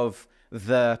grieving of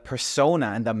the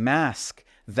persona and the mask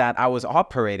that I was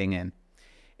operating in,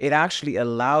 it actually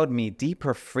allowed me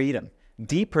deeper freedom,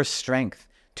 deeper strength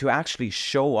to actually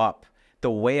show up the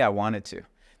way I wanted to.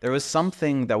 There was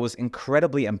something that was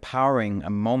incredibly empowering, a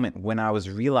moment when I was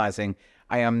realizing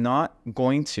I am not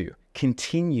going to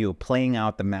continue playing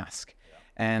out the mask.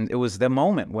 And it was the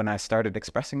moment when I started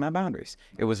expressing my boundaries.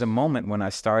 It was a moment when I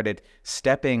started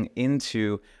stepping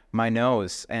into my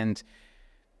nose. And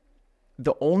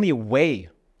the only way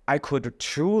I could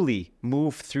truly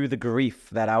move through the grief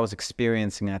that I was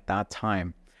experiencing at that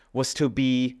time was to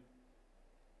be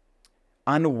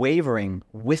unwavering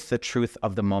with the truth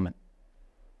of the moment.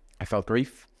 I felt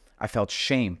grief. I felt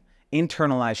shame,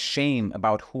 internalized shame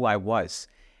about who I was.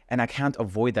 And I can't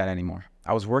avoid that anymore.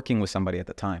 I was working with somebody at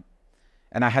the time,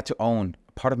 and I had to own,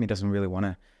 a part of me doesn't really want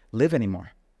to live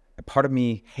anymore. A part of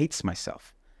me hates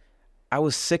myself. I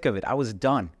was sick of it. I was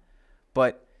done.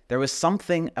 But there was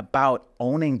something about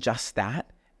owning just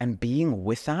that and being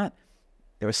with that.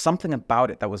 There was something about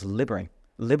it that was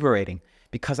liberating,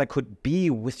 because I could be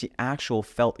with the actual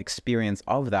felt experience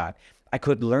of that. I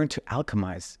could learn to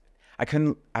alchemize. I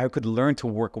could learn to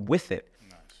work with it.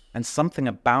 Nice. And something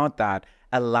about that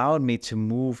allowed me to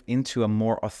move into a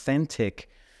more authentic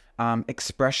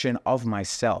expression of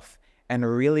myself and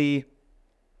really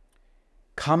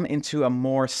come into a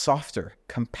more softer,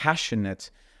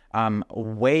 compassionate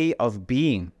way of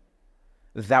being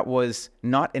that was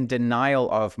not in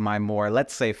denial of my more,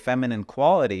 let's say, feminine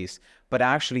qualities, but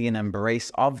actually in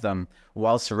embrace of them,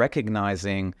 whilst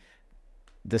recognizing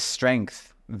the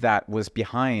strength that was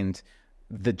behind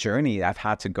the journey I've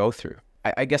had to go through.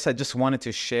 I guess I just wanted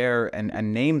to share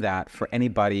and name that for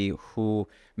anybody who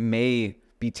may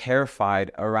be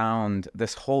terrified around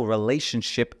this whole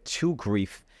relationship to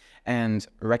grief, and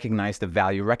recognize the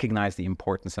value, recognize the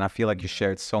importance. And I feel like you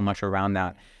shared so much around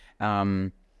that.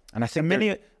 And I think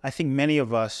many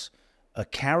of us are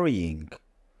carrying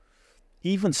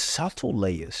even subtle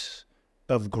layers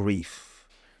of grief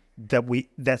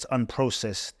that's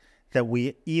unprocessed, that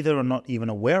we either are not even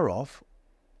aware of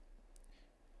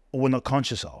or we're not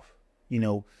conscious of.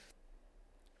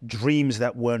 Dreams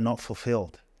that were not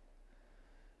fulfilled,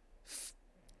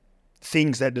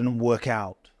 things that didn't work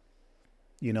out,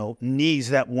 needs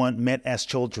that weren't met as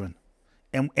children.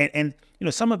 And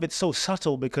some of it's so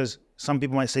subtle, because some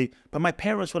people might say, but my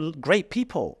parents were great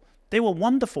people. They were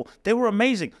wonderful. They were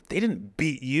amazing. They didn't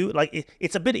beat you. Like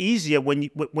it's a bit easier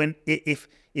if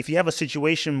you have a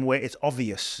situation where it's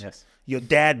obvious. Yes. Your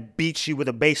dad beats you with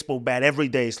a baseball bat every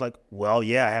day. It's like, well,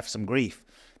 yeah, I have some grief.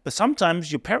 But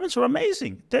sometimes your parents are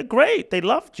amazing. They're great. They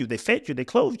loved you. They fed you. They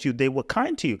clothed you. They were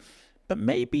kind to you. But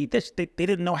maybe they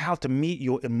didn't know how to meet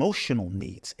your emotional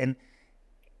needs. And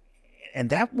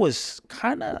that was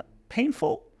kind of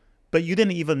painful. But you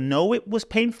didn't even know it was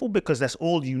painful because that's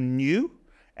all you knew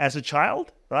as a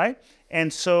child, right?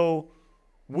 And so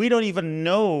we don't even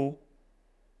know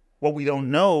what we don't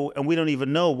know, and we don't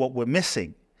even know what we're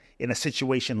missing in a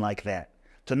situation like that.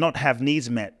 To not have needs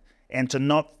met and to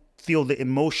not feel the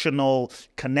emotional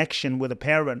connection with a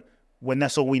parent when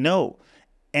that's all we know.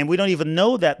 And we don't even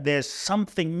know that there's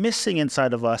something missing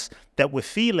inside of us that we're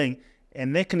feeling,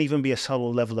 and there can even be a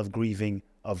subtle level of grieving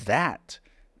of that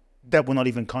we're not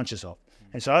even conscious of.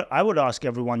 And so I would ask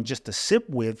everyone just to sit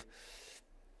with,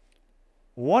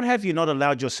 what have you not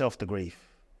allowed yourself to grieve?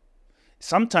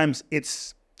 Sometimes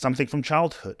it's something from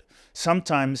childhood.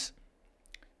 Sometimes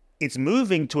it's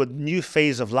moving to a new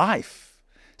phase of life.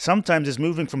 Sometimes it's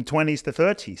moving from 20s to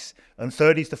 30s and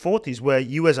 30s to 40s, where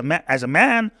you as a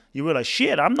man, you realize,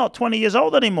 shit, I'm not 20 years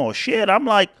old anymore. Shit, I'm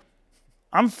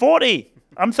 40.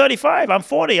 I'm 35. I'm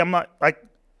 40. I'm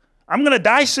going to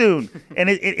die soon. And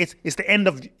it's the end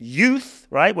of youth,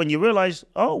 right? When you realize,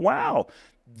 oh, wow,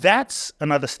 that's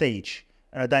another stage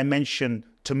and a dimension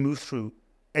to move through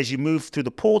as you move through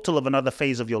the portal of another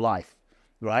phase of your life,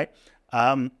 right?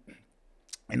 In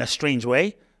a strange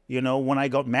way, when I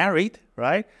got married,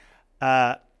 right?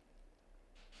 I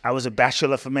was a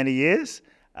bachelor for many years,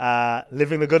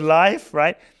 living the good life,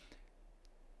 right?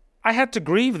 I had to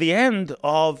grieve the end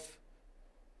of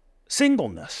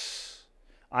singleness.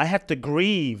 I had to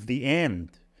grieve the end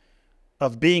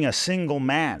of being a single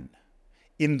man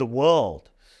in the world,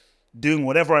 doing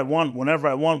whatever I want, whenever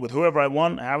I want, with whoever I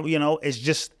want. It's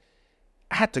just,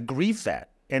 I had to grieve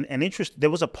that. And there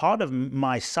was a part of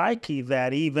my psyche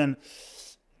that even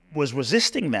was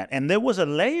resisting that. And there was a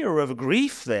layer of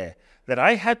grief there that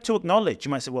I had to acknowledge.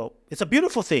 You might say, well, it's a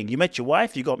beautiful thing. You met your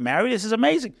wife, you got married. This is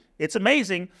amazing. It's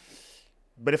amazing.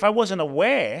 But if I wasn't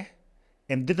aware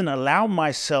and didn't allow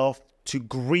myself to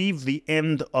grieve the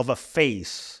end of a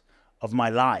phase of my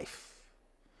life,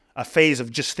 a phase of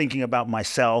just thinking about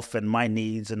myself and my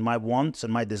needs and my wants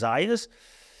and my desires,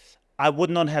 I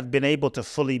would not have been able to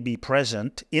fully be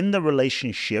present in the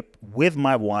relationship with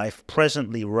my wife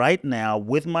presently right now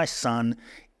with my son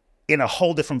in a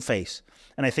whole different phase.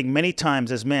 And I think many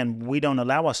times as men, we don't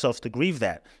allow ourselves to grieve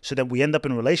that, so that we end up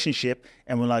in a relationship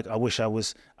and we're like, I wish I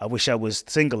was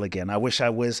single again. I wish I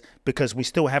was, because we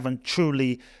still haven't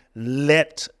truly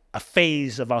let a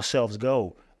phase of ourselves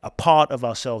go, a part of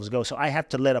ourselves go. So I had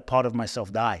to let a part of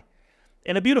myself die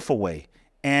in a beautiful way.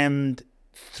 And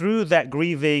through that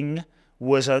grieving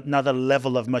was another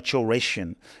level of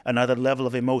maturation, another level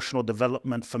of emotional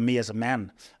development for me as a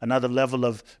man, another level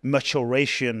of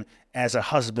maturation as a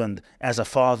husband, as a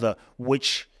father,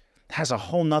 which has a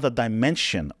whole nother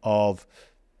dimension of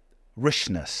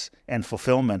richness and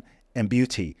fulfillment and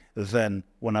beauty than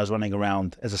when I was running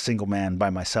around as a single man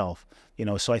by myself.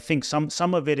 So I think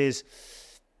some of it is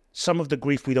some of the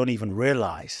grief we don't even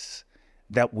realize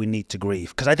that we need to grieve.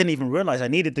 Because I didn't even realize I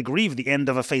needed to grieve the end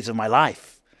of a phase of my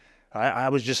life. I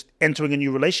was just entering a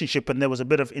new relationship, and there was a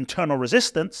bit of internal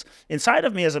resistance inside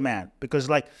of me as a man, because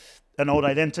like an old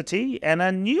identity and a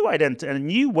new identity and a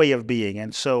new way of being.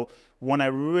 And so when I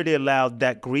really allowed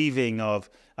that grieving of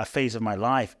a phase of my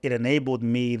life, it enabled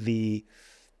me the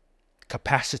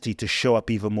capacity to show up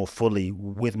even more fully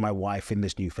with my wife in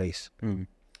this new phase. You've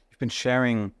been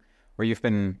sharing, or you've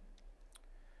been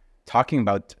talking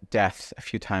about death a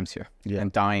few times here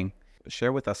and dying.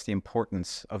 Share with us the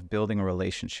importance of building a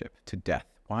relationship to death.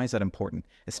 Why is that important,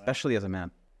 especially as a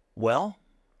man? Well,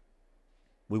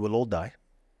 we will all die.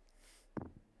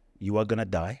 You are going to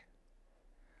die.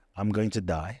 I'm going to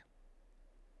die.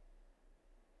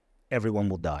 Everyone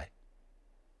will die.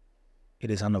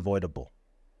 It is unavoidable.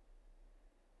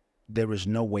 There is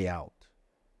no way out.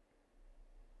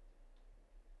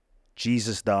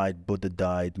 Jesus died, Buddha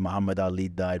died, Muhammad Ali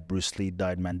died, Bruce Lee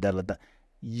died, Mandela died.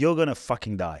 You're going to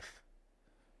fucking die.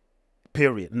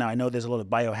 Period. Now, I know there's a lot of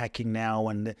biohacking now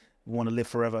and you want to live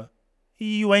forever.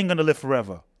 You ain't going to live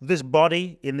forever. This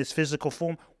body in this physical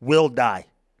form will die.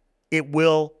 It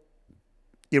will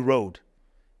erode.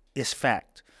 It's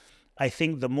fact. I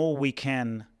think the more we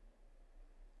can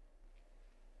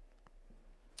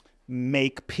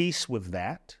make peace with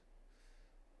that,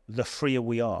 the freer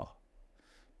we are.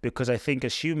 Because I think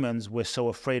as humans, we're so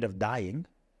afraid of dying.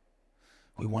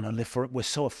 We want to live for it. We're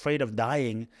so afraid of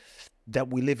dying that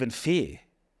we live in fear.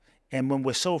 And when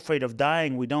we're so afraid of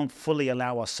dying, we don't fully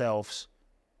allow ourselves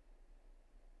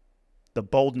the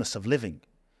boldness of living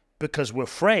because we're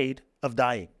afraid of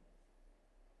dying.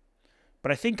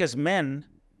 But I think as men,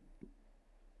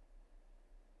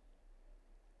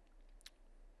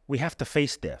 we have to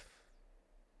face death.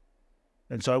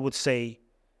 And so I would say,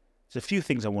 there's a few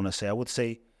things I want to say. I would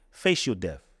say, face your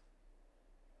death.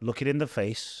 Look it in the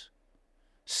face.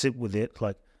 Sit with it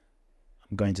like,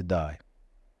 I'm going to die.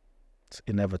 It's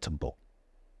inevitable.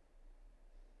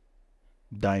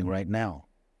 I'm dying right now.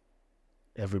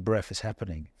 Every breath is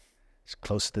happening. It's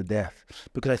close to death.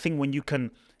 Because I think when you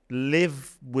can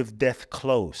live with death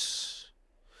close,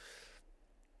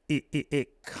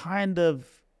 it kind of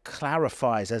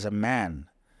clarifies as a man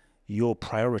your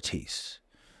priorities.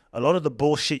 A lot of the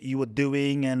bullshit you were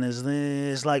doing and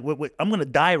is like, wait, I'm going to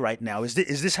die right now. Is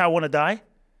this how I want to die?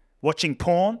 Watching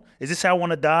porn? Is this how I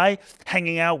want to die?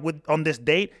 Hanging out on this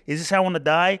date? Is this how I want to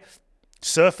die?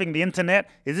 Surfing the internet?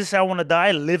 Is this how I want to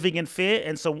die? Living in fear?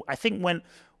 And so I think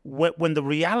when the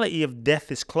reality of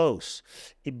death is close,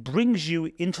 it brings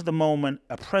you into the moment,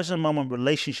 a present moment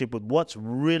relationship with what's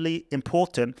really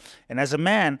important. And as a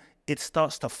man, it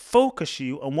starts to focus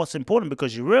you on what's important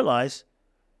because you realize,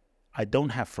 I don't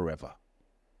have forever.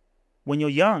 When you're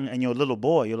young and you're a little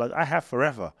boy, you're like, I have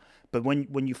forever. But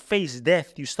when you face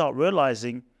death, you start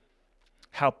realizing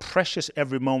how precious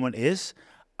every moment is.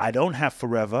 I don't have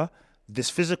forever. This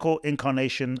physical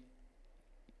incarnation,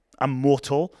 I'm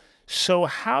mortal. So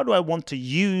how do I want to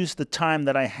use the time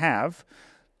that I have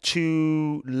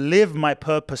to live my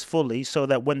purpose fully so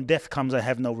that when death comes, I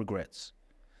have no regrets?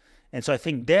 And so I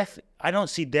think death, I don't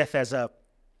see death as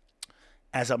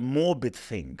a morbid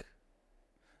thing.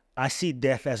 I see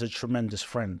death as a tremendous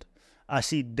friend. I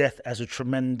see death as a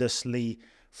tremendously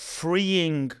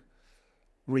freeing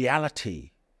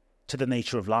reality to the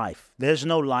nature of life. There's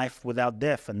no life without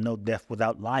death and no death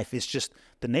without life. It's just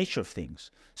the nature of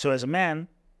things. So as a man,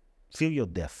 feel your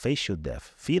death, face your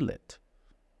death, feel it,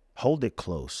 hold it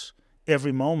close.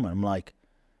 Every moment I'm like,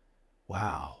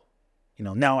 wow,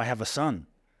 now I have a son.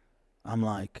 I'm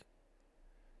like,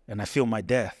 and I feel my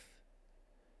death.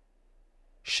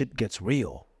 Shit gets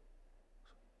real.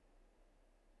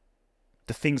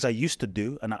 The things I used to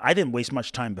do, and I didn't waste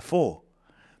much time before,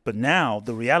 but now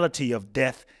the reality of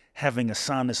death, having a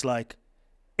son, is like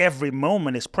every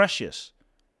moment is precious.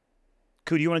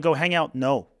 Kute, do you want to go hang out?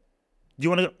 No. Do you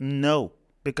want to go? No.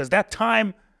 Because that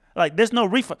time, like, there's no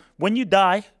refund. When you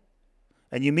die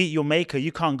and you meet your maker,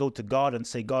 you can't go to God and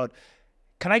say, God,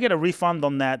 can I get a refund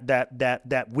on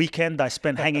that weekend I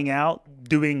spent hanging out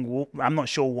doing I'm not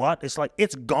sure what? It's like,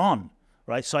 it's gone,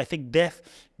 right? So I think death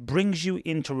brings you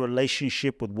into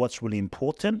relationship with what's really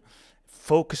important,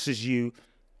 focuses you,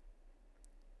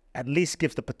 at least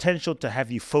gives the potential to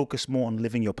have you focus more on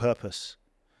living your purpose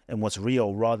and what's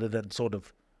real rather than sort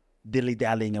of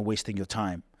dilly-dallying and wasting your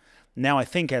time. Now, I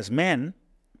think as men,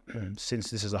 since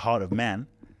this is a heart of man,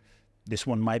 this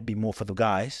one might be more for the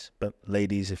guys, but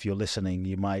ladies, if you're listening,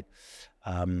 you might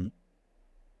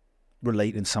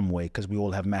relate in some way because we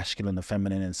all have masculine and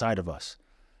feminine inside of us.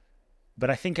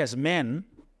 But I think as men,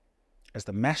 as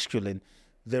the masculine,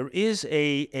 there is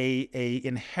a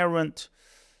inherent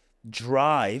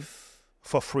drive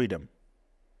for freedom.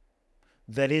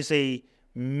 That is a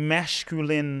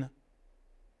masculine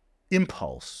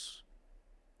impulse,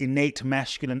 innate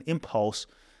masculine impulse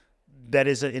that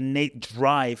is an innate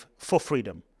drive for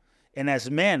freedom. And as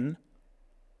men,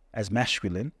 as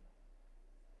masculine,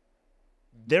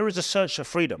 there is a search for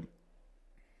freedom.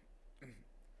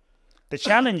 The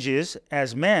challenge is,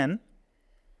 as men,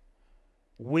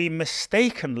 we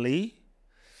mistakenly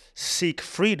seek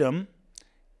freedom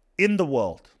in the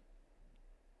world.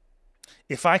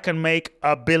 If I can make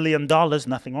 $1 billion,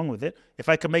 nothing wrong with it. If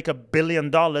I can make $1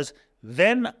 billion,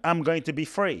 then I'm going to be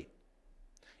free.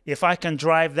 If I can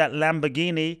drive that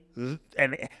Lamborghini,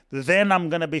 and then I'm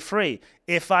going to be free.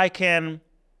 If I can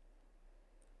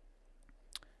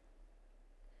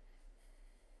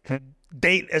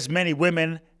date as many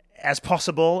women as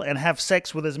possible and have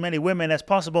sex with as many women as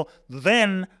possible,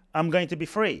 then I'm going to be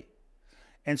free.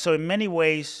 And so in many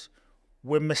ways,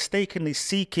 we're mistakenly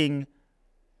seeking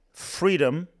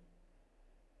freedom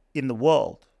in the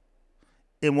world.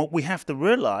 And what we have to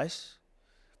realize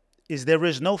is there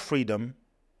is no freedom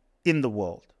in the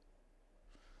world.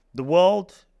 The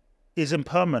world is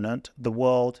impermanent. The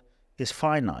world is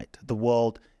finite. The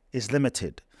world is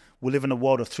limited. We live in a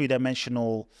world of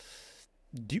three-dimensional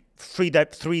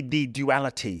 3D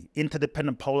duality,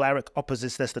 interdependent polaric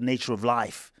opposites. That's the nature of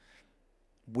life.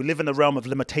 We live in the realm of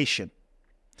limitation.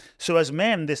 So as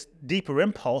men, this deeper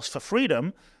impulse for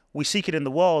freedom, we seek it in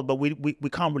the world, but we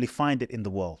can't really find it in the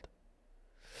world,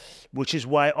 which is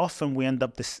why often we end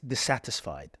up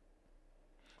dissatisfied,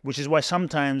 which is why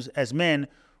sometimes as men,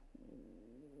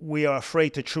 we are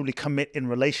afraid to truly commit in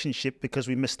relationship because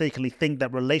we mistakenly think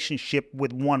that relationship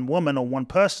with one woman or one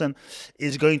person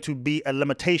is going to be a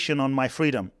limitation on my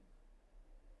freedom.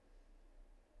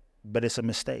 But it's a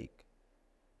mistake.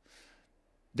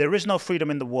 There is no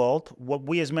freedom in the world. What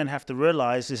we as men have to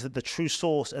realize is that the true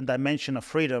source and dimension of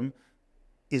freedom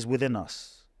is within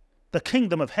us. The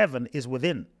kingdom of heaven is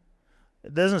within.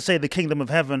 It doesn't say the kingdom of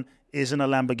heaven is in a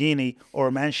Lamborghini or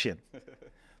a mansion.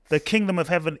 The kingdom of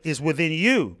heaven is within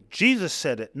you. Jesus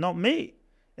said it, not me.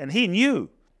 And he knew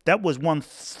that was one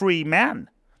free man.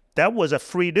 That was a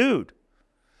free dude.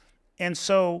 And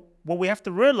so what we have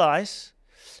to realize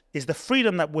is the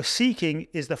freedom that we're seeking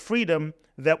is the freedom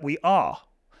that we are.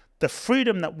 The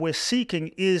freedom that we're seeking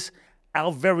is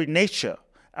our very nature.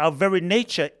 Our very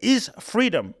nature is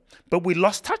freedom. But we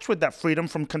lost touch with that freedom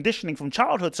from conditioning from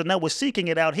childhood. So now we're seeking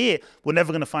it out here. We're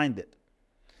never going to find it.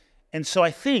 And so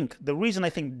I think the reason I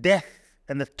think death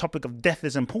and the topic of death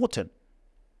is important,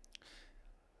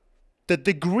 the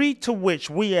degree to which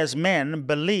we as men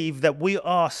believe that we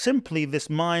are simply this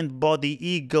mind, body,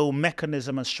 ego,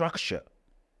 mechanism, and structure.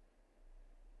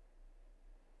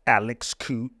 Alex,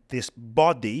 Kute, this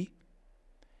body,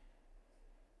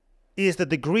 is the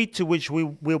degree to which we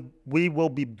will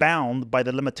be bound by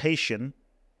the limitation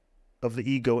of the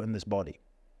ego in this body.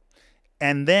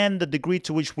 And then the degree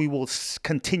to which we will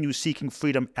continue seeking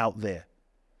freedom out there.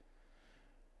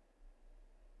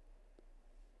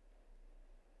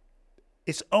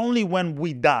 It's only when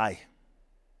we die,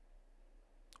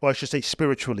 or I should say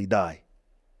spiritually die,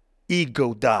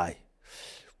 ego die.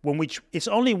 It's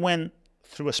only when,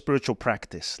 through a spiritual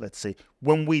practice, let's say,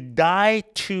 when we die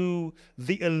to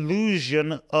the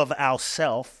illusion of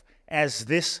ourself as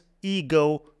this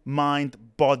ego, mind,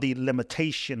 body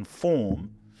limitation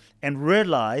form, and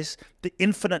realize the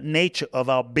infinite nature of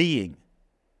our being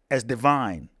as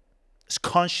divine, as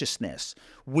consciousness,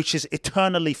 which is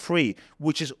eternally free,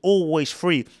 which is always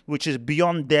free, which is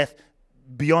beyond death,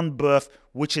 beyond birth,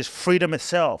 which is freedom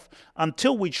itself.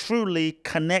 Until we truly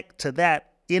connect to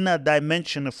that inner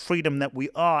dimension of freedom that we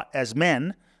are as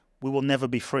men, we will never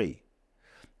be free.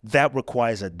 That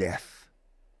requires a death.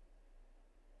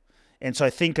 And so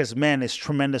I think as men, it's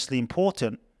tremendously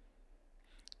important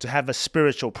to have a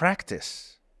spiritual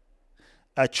practice,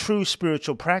 a true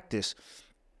spiritual practice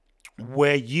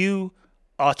where you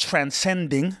are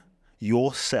transcending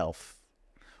yourself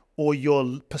or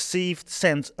your perceived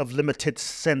sense of limited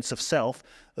sense of self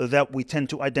that we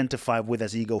tend to identify with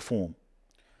as ego form.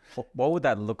 What would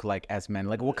that look like as men?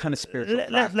 Like what kind of spiritual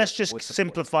practice? Let's just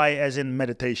simplify as in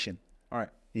meditation. All right.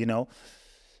 You know,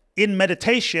 in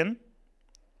meditation,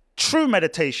 true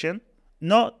meditation,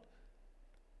 not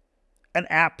an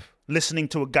app listening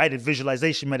to a guided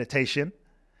visualization meditation,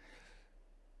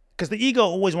 because the ego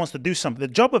always wants to do something. The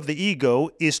job of the ego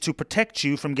is to protect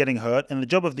you from getting hurt, and the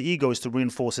job of the ego is to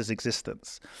reinforce its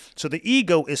existence. So the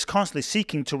ego is constantly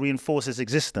seeking to reinforce its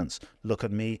existence. Look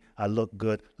at me, I look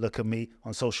good. Look at me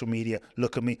on social media.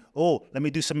 Look at me. Oh, let me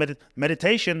do some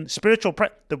meditation. Spiritual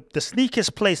the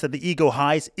sneakiest place that the ego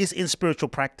hides is in spiritual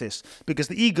practice, because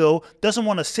the ego doesn't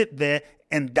want to sit there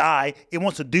and die. It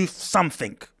wants to do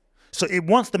something. So it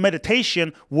wants the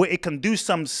meditation where it can do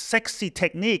some sexy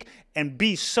technique and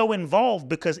be so involved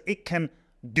because it can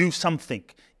do something.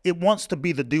 It wants to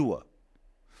be the doer.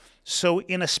 So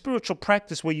in a spiritual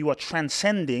practice where you are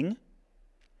transcending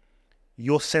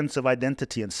your sense of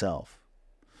identity and self,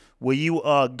 where you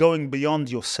are going beyond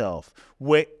yourself,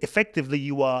 where effectively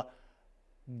you are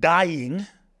dying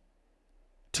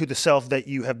to the self that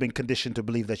you have been conditioned to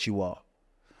believe that you are.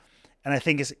 And I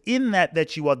think it's in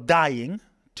that you are dying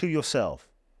to yourself.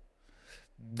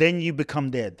 Then you become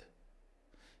dead.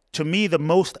 To me, the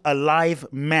most alive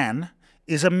man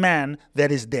is a man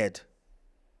that is dead.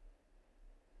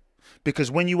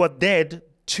 Because when you are dead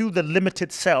to the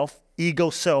limited self, ego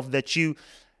self, that you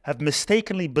have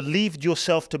mistakenly believed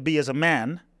yourself to be as a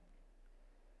man,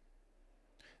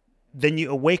 then you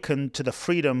awaken to the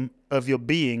freedom of your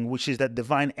being, which is that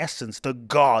divine essence, the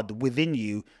God within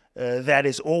you that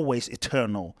is always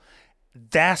eternal.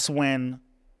 That's when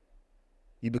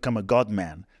you become a God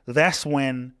man. That's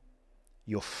when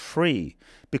you're free.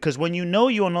 Because when you know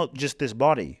you're not just this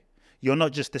body, you're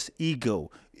not just this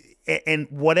ego, and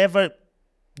whatever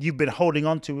you've been holding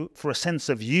on to for a sense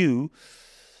of you,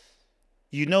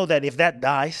 you know that if that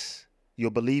dies,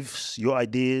 your beliefs, your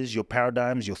ideas, your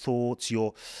paradigms, your thoughts,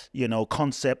 your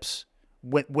concepts,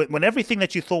 when everything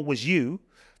that you thought was you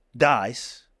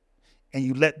dies, and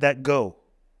you let that go,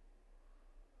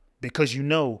 because you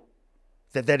know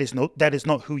that is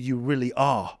not who you really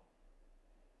are,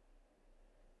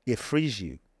 it frees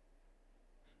you.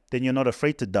 Then you're not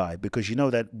afraid to die, because you know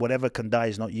that whatever can die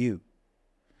is not you.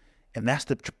 And that's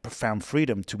the profound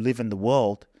freedom, to live in the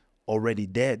world already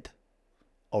dead,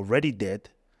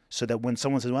 so that when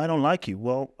someone says, well, I don't like you,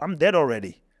 well, I'm dead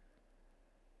already.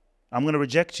 I'm going to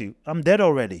reject you. I'm dead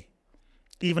already.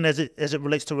 Even as it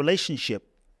relates to relationship.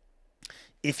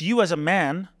 If you as a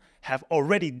man have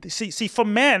already, see, for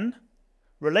men,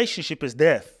 relationship is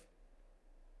death.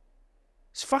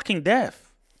 It's fucking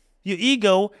death. Your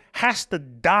ego has to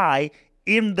die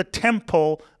in the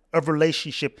temple of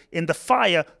relationship, in the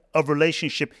fire of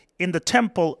relationship, in the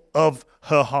temple of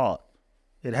her heart.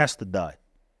 It has to die.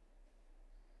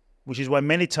 Which is why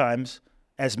many times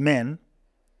as men,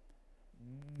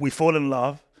 we fall in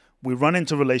love, we run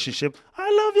into relationship, I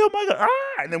love you, oh my God,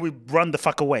 and then we run the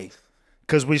fuck away.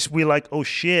 Because we're like, oh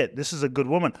shit, this is a good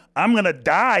woman. I'm going to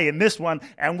die in this one,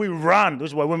 and we run.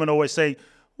 This is why women always say,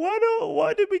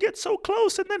 why did we get so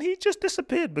close? And then he just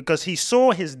disappeared, because he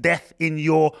saw his death in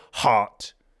your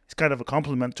heart. It's kind of a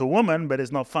compliment to a woman, but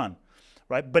it's not fun,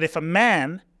 right? But if a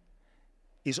man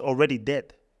is already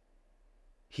dead,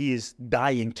 he is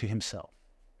dying to himself.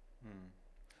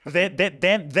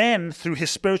 Then through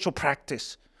his spiritual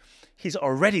practice, he's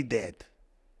already dead.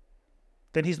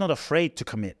 Then he's not afraid to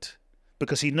commit,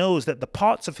 because he knows that the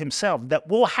parts of himself that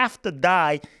will have to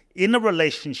die in a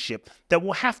relationship, that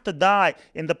will have to die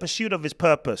in the pursuit of his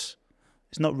purpose,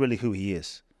 is not really who he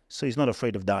is. So he's not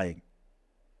afraid of dying.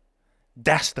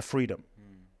 That's the freedom.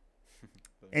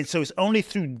 And so it's only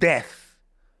through death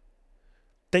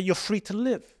that you're free to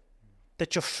live,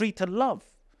 that you're free to love,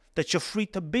 that you're free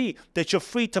to be, that you're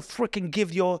free to freaking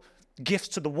give your gifts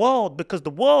to the world, because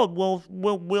the world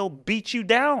will beat you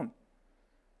down.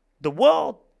 The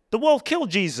world killed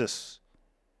Jesus.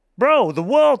 Bro, the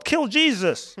world killed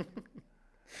Jesus.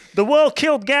 The world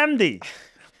killed Gandhi.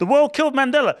 The world killed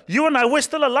Mandela. You and I, we're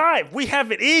still alive. We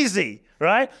have it easy,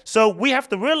 right? So we have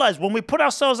to realize when we put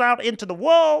ourselves out into the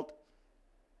world,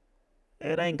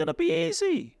 it ain't going to be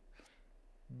easy.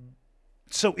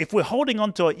 So if we're holding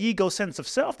on to our ego sense of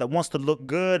self that wants to look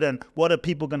good and what are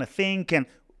people going to think, and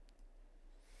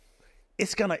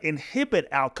it's going to inhibit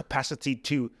our capacity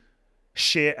to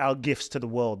share our gifts to the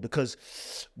world, because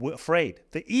we're afraid.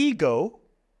 The ego,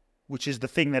 which is the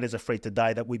thing that is afraid to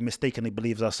die, that we mistakenly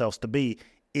believe ourselves to be,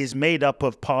 is made up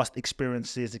of past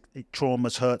experiences,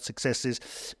 traumas, hurt, successes,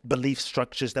 belief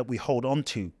structures that we hold on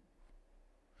to.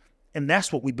 And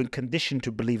that's what we've been conditioned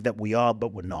to believe that we are,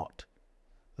 but we're not.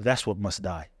 That's what must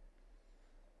die.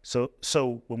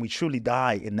 So when we truly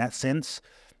die in that sense,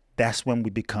 that's when we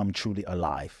become truly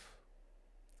alive.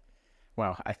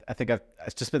 Wow, I think I've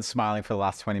just been smiling for the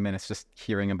last 20 minutes just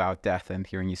hearing about death and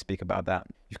hearing you speak about that.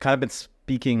 You've kind of been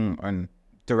speaking and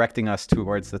directing us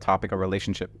towards the topic of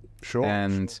relationship. Sure.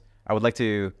 And I would like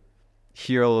to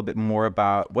hear a little bit more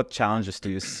about what challenges do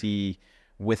you see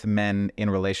with men in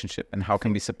relationship, and how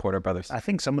can we support our brothers? I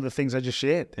think some of the things I just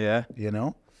shared. Yeah.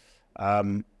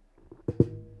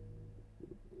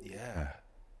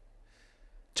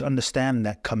 To understand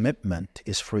that commitment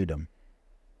is freedom.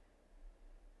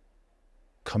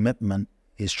 Commitment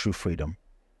is true freedom.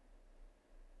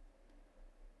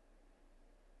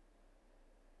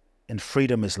 And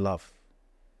freedom is love.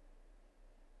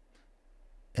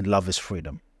 And love is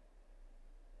freedom.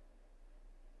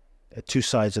 They're two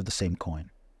sides of the same coin.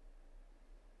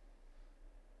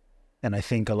 And I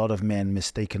think a lot of men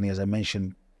mistakenly, as I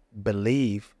mentioned,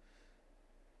 believe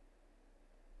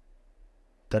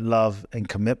that love and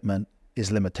commitment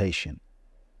is limitation.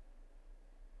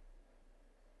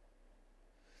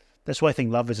 That's why I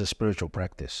think love is a spiritual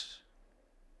practice.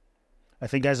 I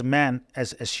think as a man,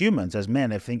 as humans, as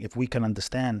men, I think if we can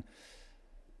understand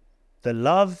the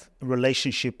love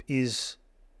relationship is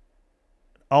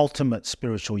ultimate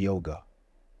spiritual yoga.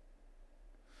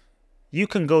 You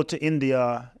can go to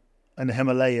India and the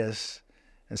Himalayas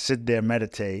and sit there and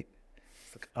meditate.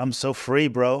 I'm so free,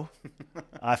 bro.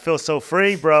 I feel so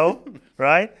free, bro.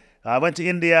 Right? I went to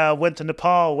India, went to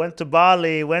Nepal, went to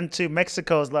Bali, went to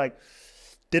Mexico. It's like,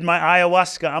 did my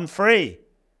ayahuasca, I'm free.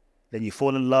 Then you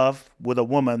fall in love with a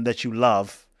woman that you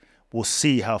love, will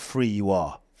see how free you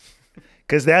are.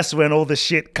 Because that's when all the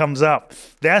shit comes up.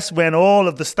 That's when all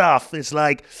of the stuff is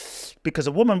like, because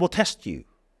a woman will test you.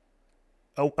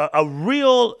 A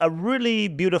really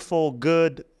beautiful,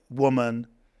 good woman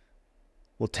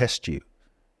will test you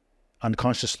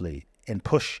unconsciously and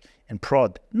push and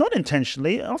prod, not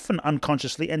intentionally, often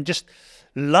unconsciously, and just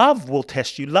love will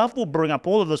test you. Love will bring up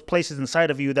all of those places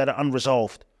inside of you that are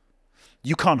unresolved.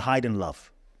 You can't hide in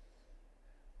love.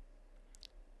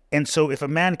 And so if a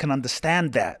man can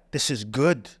understand that, this is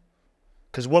good.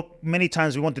 Because what many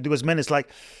times we want to do as men is like,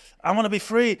 I want to be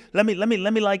free. Let me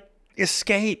like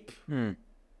escape.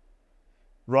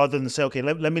 Rather than say, okay,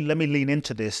 let me lean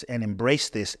into this and embrace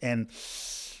this and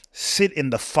sit in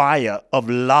the fire of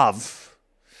love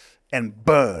and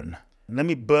burn. Let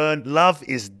me burn. Love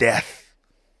is death.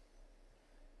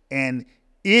 And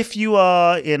if you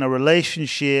are in a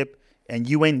relationship and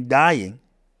you ain't dying,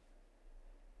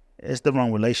 it's the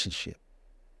wrong relationship.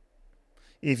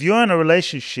 If you're in a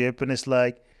relationship and it's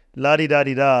like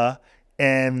la-di-da-di-da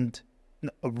and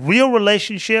a real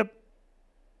relationship,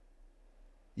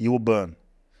 you will burn.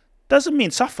 Doesn't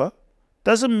mean suffer,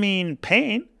 doesn't mean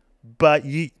pain, but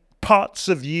parts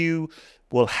of you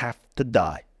will have to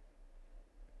die.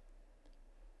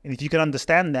 And if you can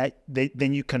understand that,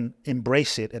 then you can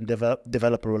embrace it and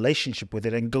develop a relationship with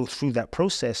it and go through that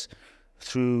process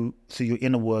through your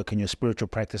inner work and your spiritual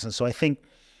practice. And so I think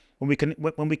when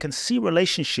we can see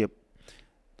relationship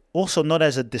also not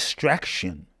as a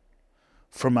distraction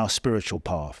from our spiritual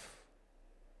path,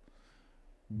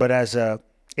 but as a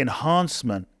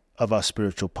enhancement of our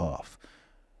spiritual path.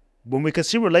 When we can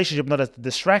see relationship not as a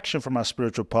distraction from our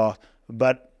spiritual path,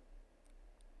 but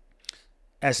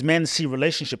as men see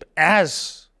relationship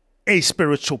as a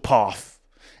spiritual path,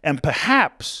 and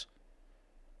perhaps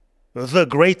the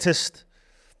greatest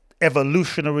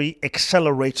evolutionary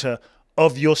accelerator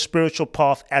of your spiritual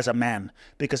path as a man.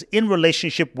 Because in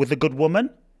relationship with a good woman,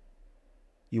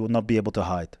 you will not be able to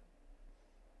hide.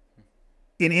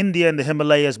 In India, in the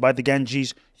Himalayas, by the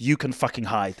Ganges, you can fucking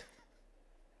hide.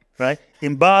 Right?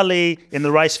 In Bali, in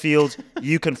the rice fields,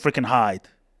 you can freaking hide.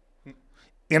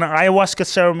 In an ayahuasca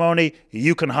ceremony,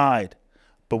 you can hide.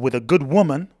 But with a good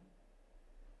woman,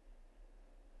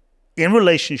 in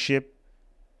relationship,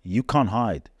 you can't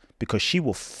hide because she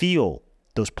will feel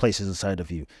those places inside of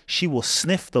you. She will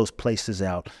sniff those places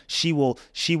out. She will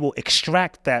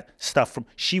extract that stuff from,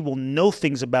 she will know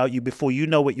things about you before you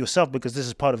know it yourself, because this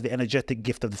is part of the energetic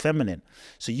gift of the feminine.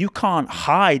 So you can't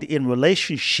hide in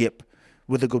relationship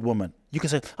with a good woman. You can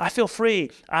say, I feel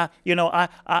free. I've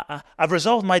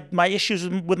resolved my issues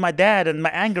with my dad and my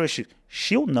anger issues.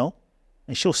 She'll know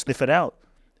and she'll sniff it out.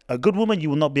 A good woman, you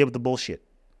will not be able to bullshit,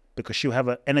 because she'll have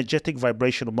an energetic,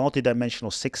 vibrational,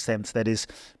 multidimensional sixth sense that is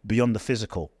beyond the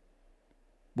physical,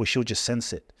 where she'll just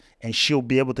sense it. And she'll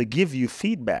be able to give you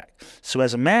feedback. So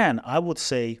as a man, I would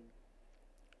say,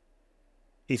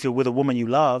 if you're with a woman you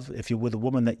love, if you're with a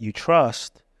woman that you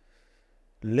trust,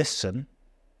 listen.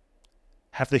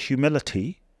 Have the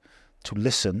humility to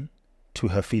listen to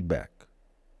her feedback.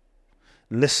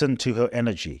 Listen to her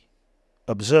energy.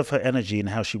 Observe her energy and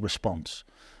how she responds.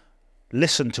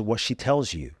 Listen to what she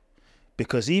tells you.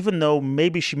 Because even though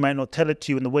maybe she might not tell it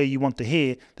to you in the way you want to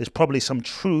hear, there's probably some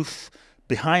truth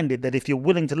behind it that if you're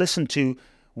willing to listen to,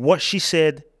 what she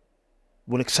said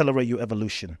will accelerate your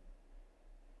evolution.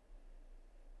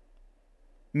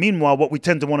 Meanwhile, what we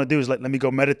tend to want to do is like, let me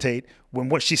go meditate, when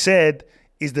what she said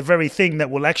is the very thing that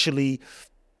will actually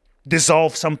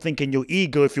dissolve something in your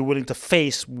ego if you're willing to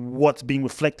face what's being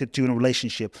reflected to you in a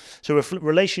relationship. So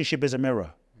relationship is a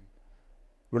mirror.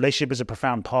 Relationship is a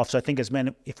profound path. So I think as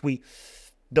men, if we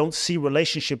don't see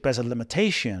relationship as a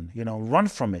limitation, run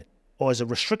from it, or as a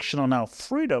restriction on our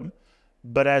freedom,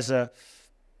 but as a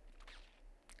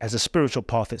spiritual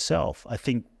path itself, I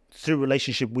think through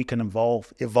relationship we can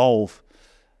evolve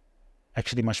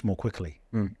actually much more quickly.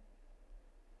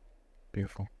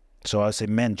 Beautiful. So I say,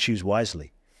 men, choose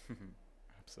wisely.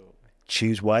 Absolutely.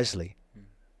 Choose wisely.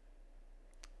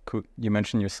 Cool. You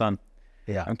mentioned your son.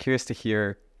 Yeah. I'm curious to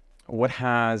hear, what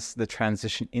has the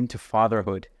transition into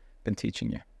fatherhood been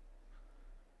teaching you?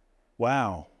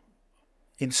 Wow.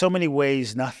 In so many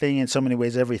ways, nothing. In so many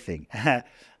ways, everything.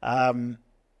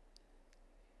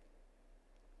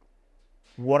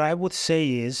 What I would say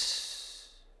is,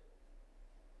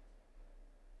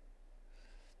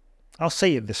 I'll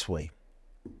say it this way.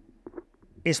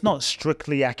 It's not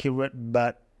strictly accurate,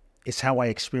 but it's how I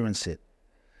experience it.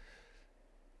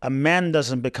 A man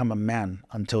doesn't become a man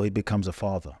until he becomes a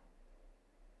father.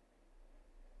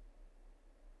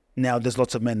 Now, there's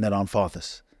lots of men that aren't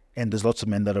fathers, and there's lots of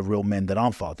men that are real men that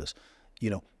aren't fathers,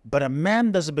 But a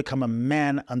man doesn't become a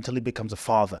man until he becomes a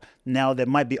father. Now, there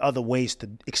might be other ways to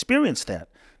experience that,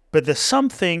 but there's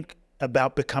something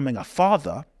about becoming a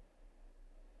father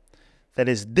that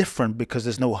is different because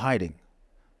there's no hiding.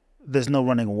 There's no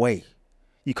running away.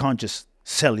 You can't just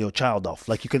sell your child off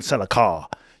like you can sell a car.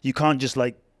 You can't just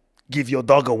give your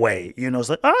dog away. It's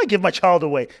like, I give my child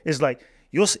away. It's like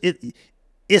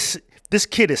this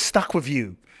kid is stuck with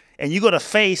you, and you got to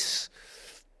face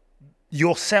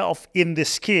yourself in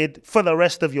this kid for the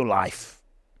rest of your life.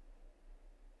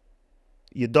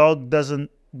 Your dog doesn't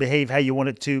behave how you want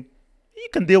it to. You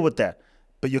can deal with that.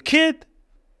 But your kid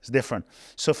is different.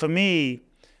 So for me,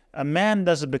 a man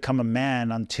doesn't become a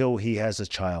man until he has a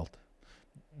child.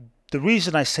 The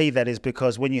reason I say that is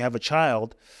because when you have a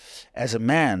child, as a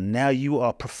man, now you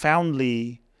are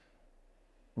profoundly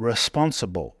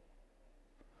responsible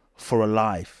for a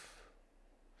life.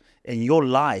 And your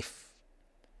life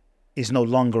is no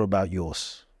longer about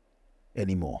yours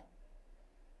anymore.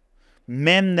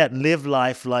 Men that live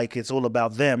life like it's all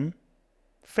about them,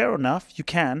 fair enough, you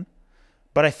can.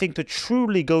 But I think to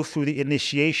truly go through the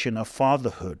initiation of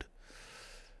fatherhood,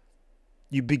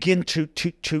 you begin to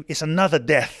it's another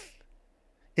death.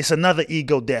 It's another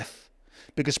ego death.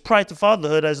 Because prior to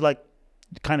fatherhood, I was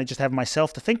kind of just have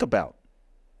myself to think about.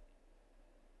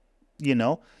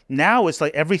 Now it's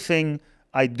like everything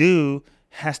I do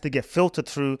has to get filtered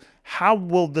through. How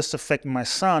will this affect my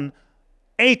son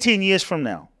 18 years from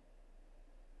now?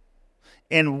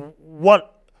 And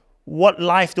what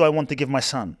life do I want to give my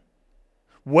son?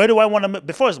 Where do I want to move?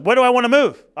 Where do I want to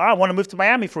move? I want to move to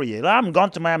Miami for a year. I'm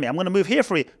gone to Miami. I'm going to move here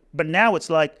for a year. But now it's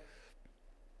like,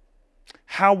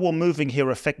 how will moving here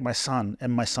affect my son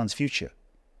and my son's future?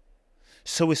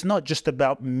 So it's not just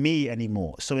about me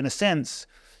anymore. So in a sense,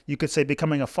 you could say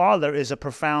becoming a father is a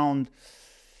profoundly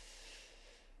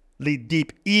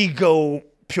deep ego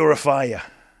purifier.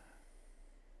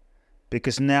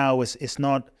 Because now it's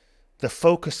not, the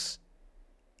focus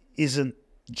isn't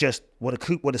just what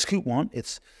does Kute want?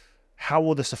 It's how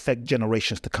will this affect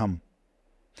generations to come?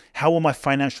 How will my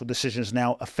financial decisions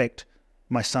now affect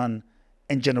my son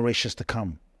and generations to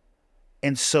come?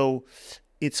 And so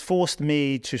it's forced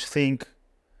me to think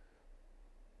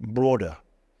broader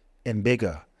and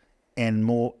bigger and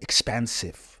more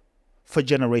expansive for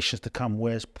generations to come.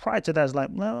 Whereas prior to that, I was like,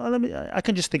 well, I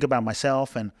can just think about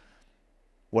myself and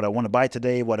what I want to buy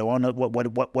today, what do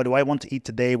I want to eat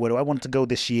today, where do I want to go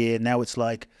this year. Now it's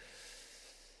like,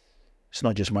 it's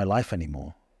not just my life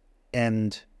anymore.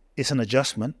 And it's an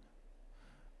adjustment,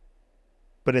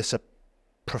 but it's a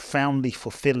profoundly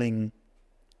fulfilling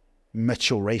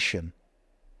maturation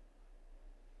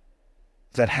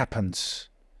that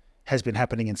has been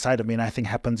happening inside of me, and I think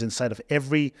happens inside of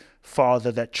every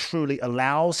father that truly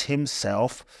allows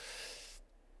himself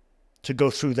to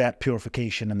go through that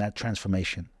purification and that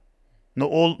transformation. Not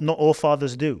all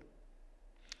fathers do.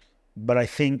 But I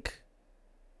think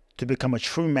to become a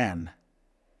true man,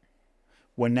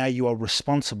 when now you are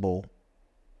responsible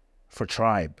for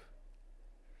tribe,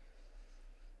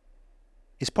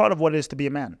 is part of what it is to be a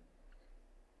man.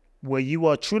 Where you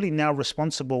are truly now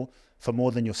responsible for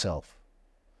more than yourself.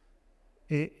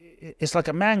 It's like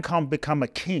a man can't become a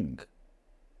king.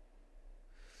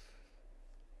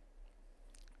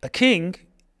 A king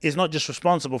is not just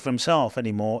responsible for himself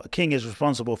anymore. A king is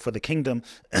responsible for the kingdom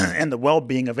and the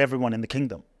well-being of everyone in the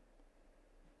kingdom.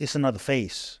 It's another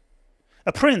face.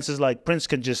 A prince is like, prince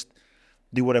can just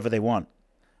do whatever they want.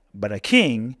 But a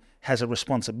king has a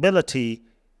responsibility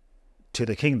to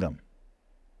the kingdom.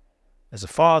 As a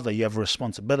father, you have a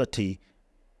responsibility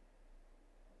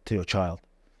to your child.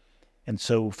 And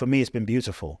so for me, it's been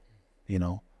beautiful,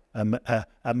 a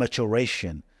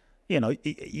maturation.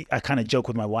 I kind of joke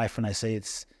with my wife when I say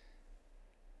it's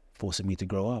forcing me to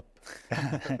grow up.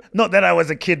 Not that I was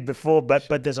a kid before,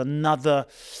 but there's another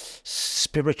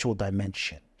spiritual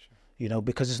dimension.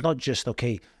 because it's not just,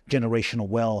 okay, generational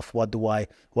wealth. What do I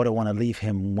want to leave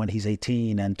him when he's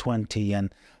 18 and 20?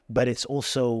 But it's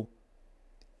also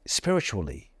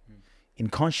spiritually, in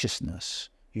consciousness.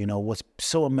 What's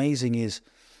so amazing is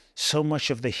so much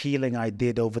of the healing I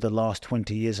did over the last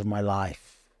 20 years of my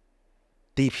life,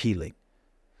 deep healing.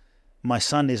 My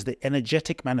son is the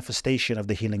energetic manifestation of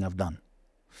the healing I've done.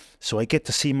 So I get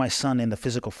to see my son in the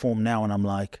physical form now, and I'm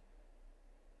like,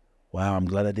 wow, I'm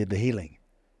glad I did the healing,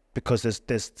 because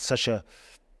there's such a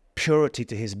purity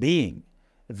to his being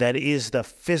that is the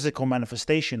physical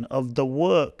manifestation of the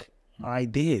work I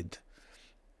did.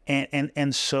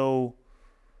 And so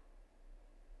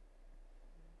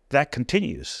that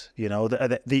continues.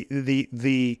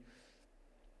 The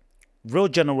real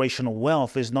generational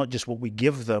wealth is not just what we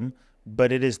give them,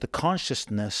 but it is the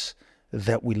consciousness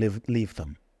that we leave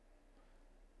them.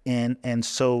 And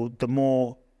so the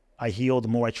more I heal, the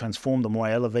more I transform, the more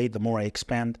I elevate, the more I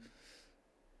expand,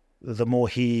 the more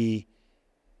he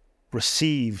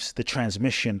receives the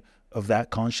transmission of that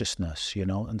consciousness,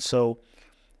 And so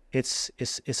it's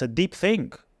a deep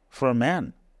thing for a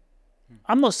man.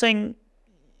 I'm not saying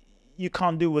you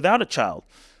can't do without a child,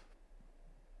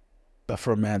 but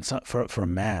for a man,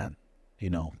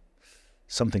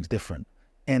 something's different.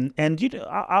 And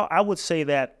I would say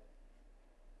that,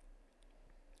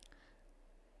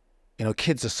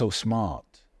 kids are so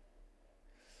smart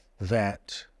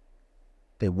that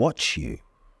they watch you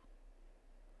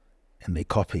and they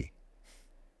copy.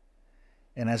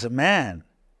 And as a man,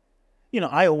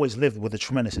 I always lived with a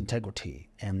tremendous integrity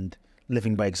and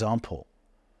living by example.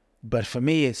 But for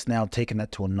me, it's now taken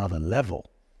that to another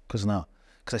level. Because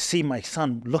I see my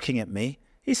son looking at me.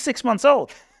 He's 6 months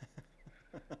old.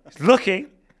 He's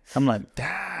looking. I'm like,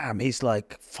 damn, he's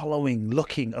like following,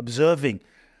 looking, observing.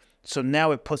 So now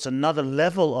it puts another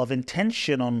level of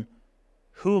intention on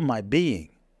who am I being?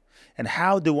 And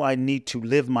how do I need to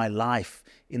live my life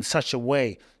in such a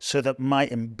way so that my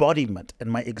embodiment and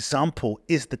my example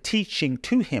is the teaching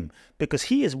to him? Because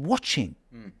he is watching.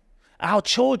 Our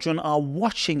children are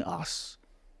watching us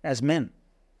as men.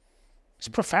 It's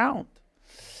profound.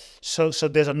 So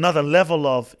there's another level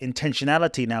of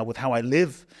intentionality now with how I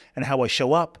live and how I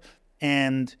show up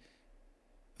and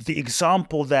the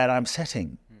example that I'm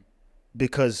setting,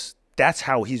 because that's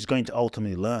how he's going to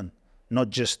ultimately learn, not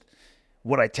just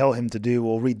what I tell him to do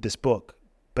or read this book,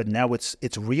 but now it's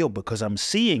real because I'm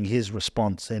seeing his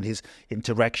response and his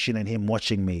interaction and him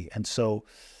watching me. And so,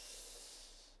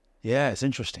 yeah, it's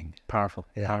interesting. Powerful,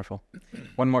 Yeah. Powerful.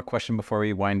 One more question before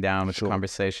we wind down with the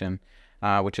conversation,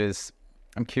 which is,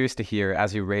 I'm curious to hear,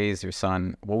 as you raise your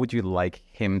son, what would you like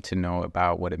him to know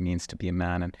about what it means to be a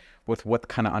man? And with what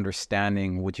kind of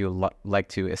understanding would you like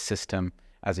to assist him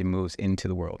as he moves into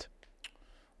the world?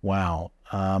 Wow.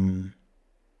 I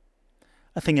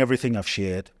think everything I've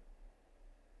shared.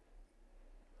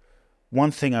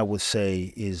 One thing I would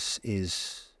say is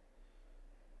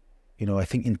I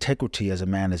think integrity as a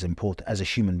man is important, as a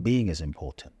human being is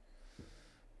important.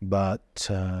 But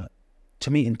to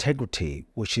me, integrity,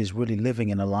 which is really living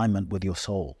in alignment with your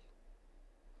soul,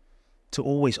 to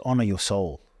always honor your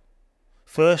soul.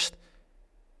 First,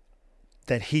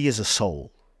 that he is a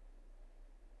soul.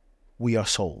 We are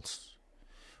souls.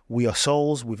 We are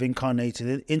souls. We've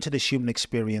incarnated into this human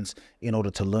experience in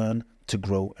order to learn, to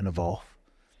grow, and evolve.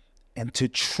 And to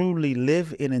truly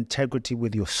live in integrity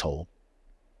with your soul.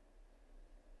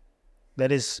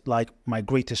 That is like my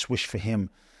greatest wish for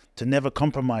him, to never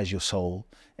compromise your soul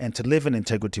and to live in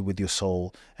integrity with your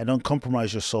soul, and don't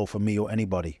compromise your soul for me or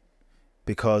anybody.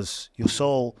 Because your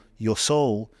soul,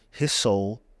 his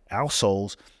soul, our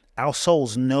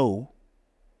souls know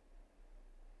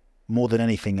more than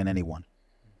anything and anyone.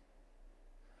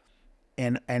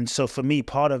 And so for me,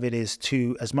 part of it is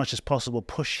to, as much as possible,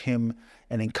 push him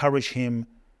and encourage him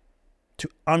to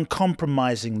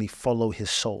uncompromisingly follow his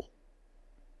soul.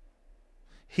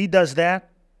 He does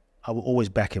that, I will always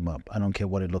back him up. I don't care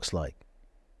what it looks like.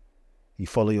 You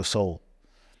follow your soul.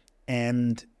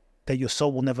 And that your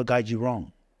soul will never guide you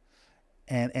wrong.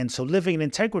 And so living in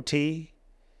integrity,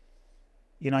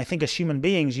 I think as human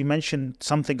beings, you mentioned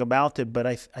something about it, but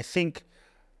I think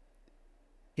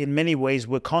in many ways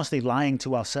we're constantly lying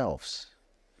to ourselves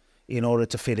in order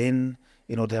to fit in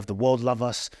order to have the world love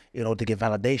us, in order to get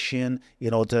validation,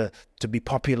 in order to be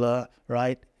popular,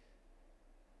 right?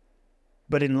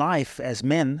 But in life, as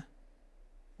men,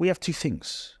 we have two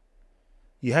things.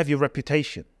 You have your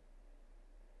reputation.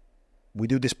 We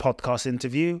do this podcast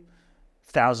interview.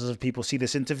 Thousands of people see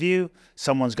this interview.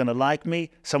 Someone's going to like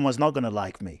me. Someone's not going to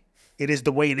like me. It is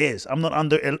the way it is. I'm not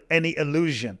under any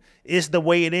illusion. It's the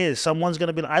way it is. Someone's going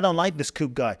to be like, I don't like this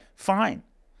Kute guy. Fine.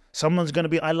 Someone's going to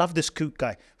be, I love this Kute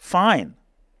guy. Fine.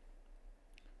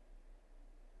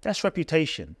 That's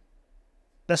reputation.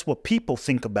 That's what people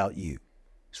think about you.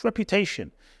 It's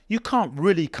reputation. You can't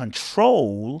really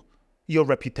control your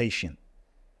reputation.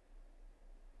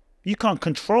 You can't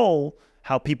control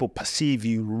how people perceive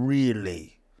you,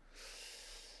 really.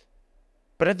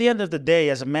 But at the end of the day,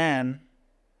 as a man,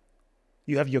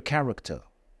 you have your character.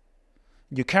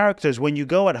 Your character is when you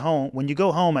go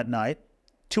home at night,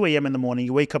 2 a.m. in the morning,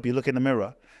 you wake up, you look in the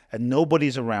mirror, and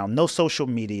nobody's around, no social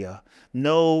media,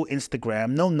 no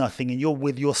Instagram, no nothing, and you're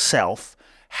with yourself.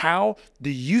 How do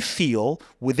you feel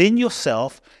within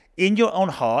yourself, in your own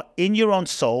heart, in your own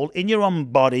soul, in your own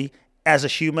body, as a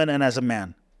human and as a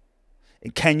man?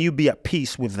 And can you be at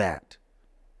peace with that?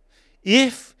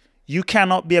 If you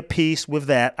cannot be at peace with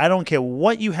that, I don't care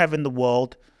what you have in the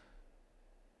world,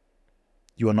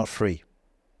 you are not free.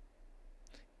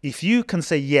 If you can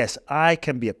say, yes, I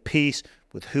can be at peace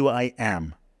with who I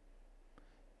am,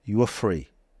 you are free.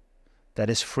 That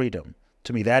is freedom.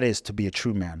 To me, that is to be a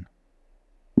true man,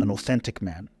 an authentic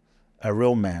man, a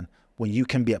real man, when you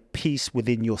can be at peace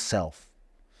within yourself.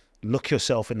 Look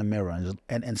yourself in the mirror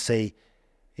and say,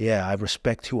 yeah, I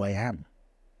respect who I am.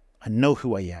 I know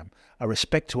who I am. I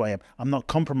respect who I am. I'm not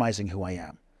compromising who I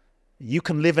am. You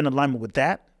can live in alignment with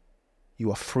that.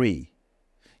 You are free.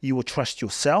 You will trust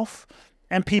yourself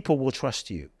and people will trust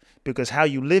you, because how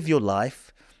you live your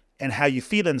life and how you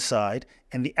feel inside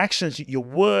and the actions, your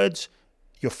words,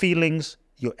 your feelings,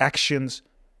 your actions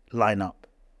line up.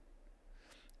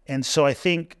 And so I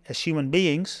think as human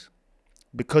beings,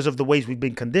 because of the ways we've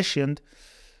been conditioned,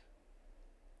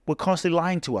 we're constantly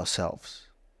lying to ourselves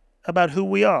about who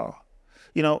we are,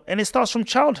 and it starts from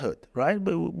childhood, right?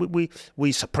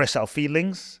 We suppress our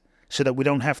feelings so that we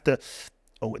don't have to,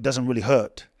 it doesn't really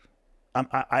hurt.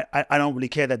 I don't really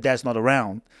care that dad's not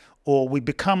around. Or we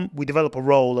develop a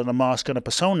role and a mask and a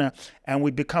persona, and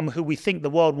we become who we think the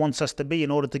world wants us to be in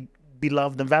order to be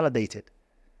loved and validated.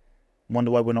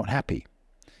 Wonder why we're not happy.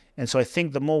 And so I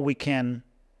think the more we can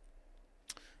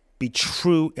be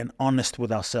true and honest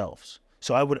with ourselves.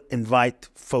 So I would invite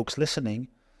folks listening,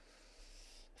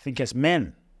 I think as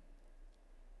men,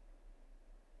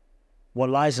 what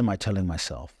lies am I telling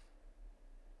myself?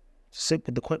 Sit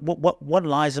with the question, what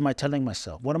lies am I telling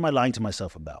myself? What am I lying to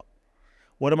myself about?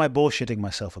 What am I bullshitting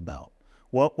myself about?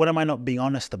 What am I not being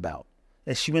honest about?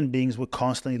 As human beings, we're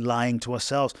constantly lying to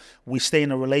ourselves. We stay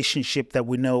in a relationship that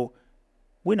we know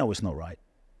it's not right.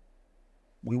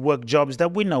 We work jobs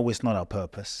that we know is not our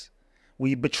purpose.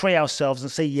 We betray ourselves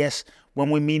and say yes when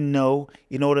we mean no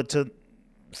in order to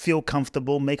feel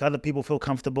comfortable, make other people feel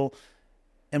comfortable,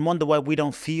 and wonder why we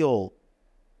don't feel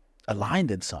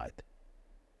aligned inside.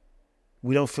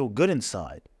 We don't feel good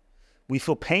inside. We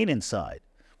feel pain inside.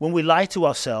 When we lie to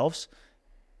ourselves,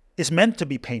 it's meant to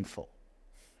be painful.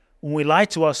 When we lie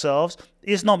to ourselves,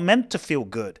 it's not meant to feel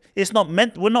good.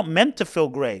 We're not meant to feel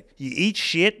great. You eat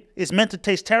shit, it's meant to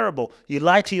taste terrible. You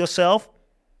lie to yourself,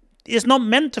 it's not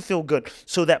meant to feel good.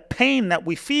 So that pain that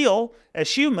we feel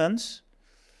as humans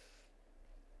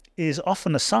is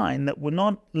often a sign that we're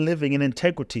not living in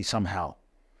integrity somehow.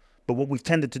 But what we've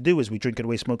tended to do is we drink it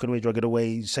away, smoke it away, drug it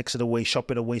away, sex it away,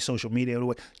 shop it away, social media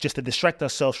away, just to distract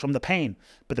ourselves from the pain.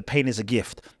 But the pain is a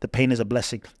gift. The pain is a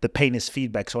blessing. The pain is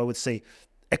feedback. So I would say,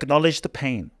 acknowledge the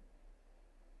pain.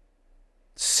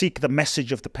 Seek the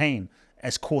message of the pain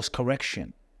as course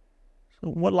correction. So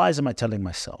what lies am I telling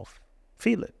myself?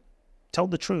 Feel it. Tell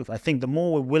the truth. I think the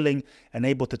more we're willing and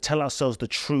able to tell ourselves the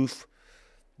truth,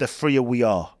 the freer we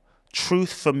are.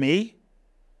 Truth for me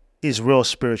is real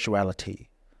spirituality.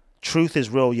 Truth is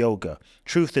real yoga.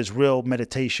 Truth is real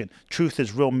meditation. Truth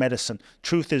is real medicine.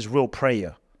 Truth is real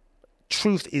prayer.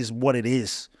 Truth is what it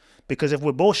is. Because if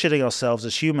we're bullshitting ourselves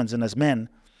as humans and as men,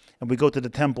 and we go to the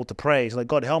temple to pray, it's like,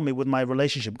 God, help me with my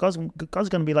relationship. God's going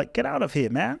to be like, get out of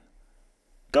here, man.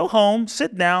 Go home,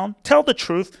 sit down, tell the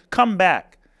truth, come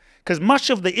back. Because much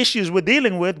of the issues we're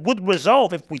dealing with would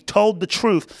resolve if we told the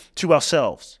truth to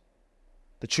ourselves.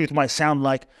 The truth might sound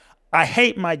like, I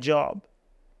hate my job.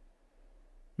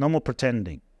 No more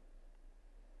pretending.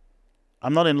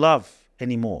 I'm not in love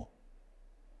anymore.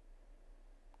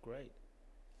 Great.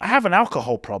 I have an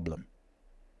alcohol problem.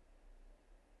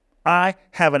 I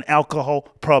have an alcohol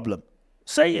problem.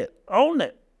 Say it. Own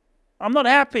it. I'm not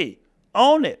happy.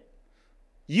 Own it.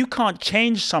 You can't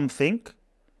change something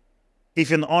if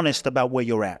you're honest about where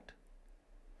you're at.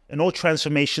 And all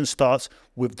transformation starts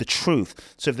with the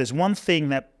truth. So if there's one thing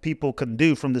that people can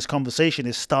do from this conversation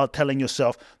is start telling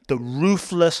yourself the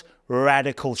ruthless,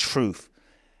 radical truth.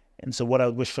 And so what I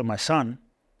would wish for my son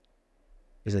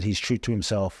is that he's true to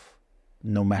himself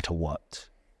no matter what.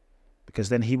 Because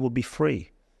then he will be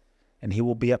free. and he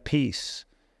will be at peace,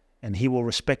 and he will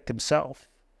respect himself.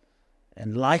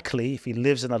 And likely, if he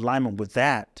lives in alignment with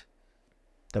that,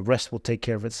 the rest will take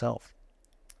care of itself.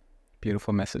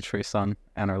 Beautiful message for your son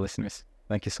and our listeners.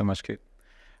 Thank you so much, Kute.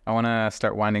 I want to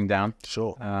start winding down.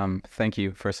 Sure. Thank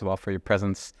you, first of all, for your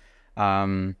presence,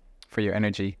 for your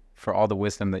energy, for all the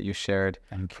wisdom that you shared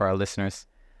for our listeners.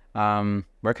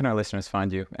 Where can our listeners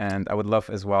find you? And I would love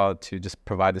as well to just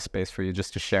provide the space for you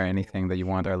just to share anything that you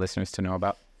want our listeners to know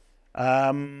about.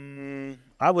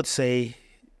 I would say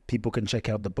people can check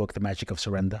out the book, The Magic of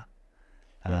Surrender.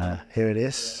 Here it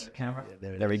is. Camera.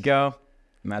 Yeah, there we go.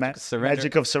 Magic of Surrender.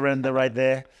 Magic of Surrender right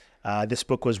there. This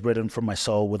book was written from my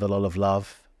soul with a lot of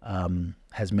love.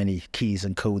 Has many keys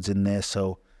and codes in there,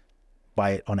 so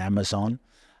buy it on Amazon.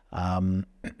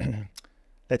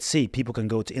 Let's see, people can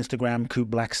go to Instagram, Kute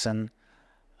Blackson,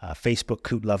 Facebook,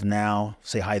 Kute Love Now.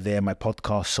 Say hi there. My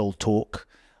podcast, Soul Talk.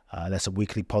 That's a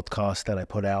weekly podcast that I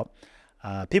put out.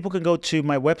 People can go to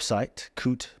my website,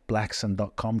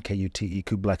 kuteblackson.com, K-U-T-E,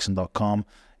 kuteblackson.com.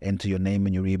 Enter your name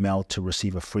and your email to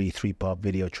receive a free 3-part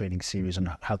video training series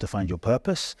on how to find your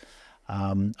purpose.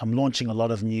 I'm launching a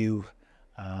lot of new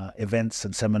events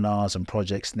and seminars and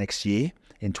projects next year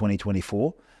in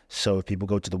 2024. So if people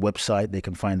go to the website, they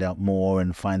can find out more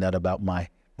and find out about my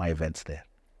events there.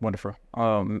 Wonderful.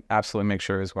 Absolutely make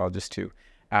sure as well just to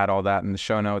add all that in the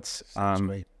show notes.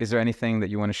 Great. Is there anything that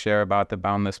you want to share about the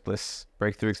Boundless Bliss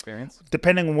breakthrough experience?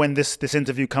 Depending on when this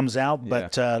interview comes out,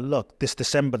 but look, this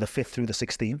December the 5th through the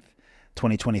 16th,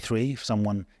 2023,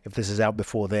 if this is out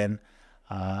before then,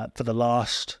 for the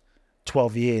last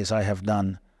 12 years, I have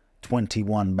done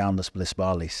 21 Boundless Bliss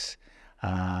Balis.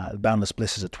 Boundless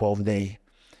Bliss is a 12-day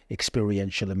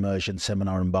experiential immersion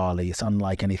seminar in Bali. It's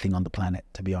unlike anything on the planet,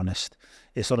 to be honest.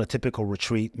 It's not a typical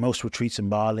retreat. Most retreats in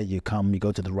Bali, you come, you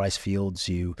go to the rice fields,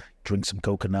 you drink some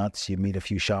coconuts, you meet a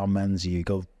few shamans, you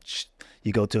go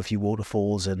to a few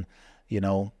waterfalls and,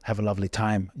 have a lovely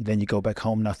time. Then you go back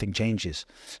home, nothing changes.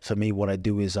 For me, what I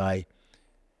do is I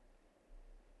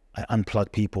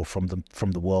unplug people from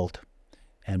the world,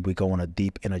 and we go on a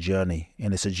deep inner journey.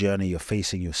 And it's a journey of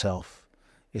facing yourself.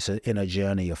 It's an inner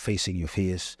journey of facing your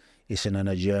fears. It's an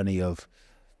inner journey of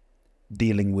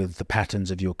dealing with the patterns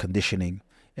of your conditioning.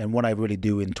 And what I really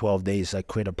do in 12 days, I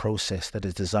create a process that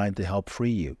is designed to help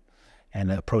free you, and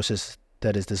a process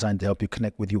that is designed to help you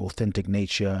connect with your authentic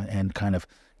nature and kind of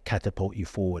catapult you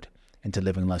forward into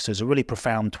living life. So it's a really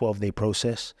profound 12-day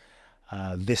process.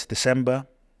 This December,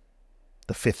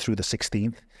 the 5th through the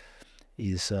 16th,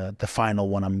 is the final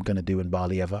one I'm going to do in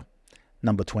Bali ever,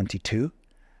 number 22.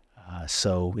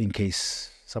 So in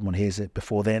case someone hears it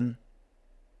before then,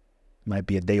 might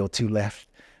be a day or two left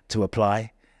to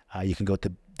apply. You can go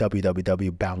to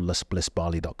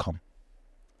www.boundlessblissbali.com.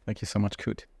 Thank you so much,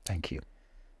 Kute. Thank you.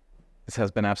 This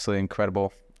has been absolutely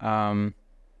incredible.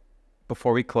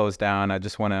 Before we close down, I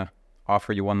just want to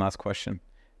offer you one last question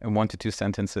in 1 to 2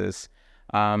 sentences.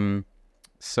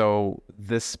 So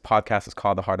this podcast is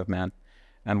called The Heart of Man.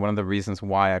 And one of the reasons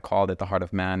why I called it The Heart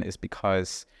of Man is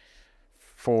because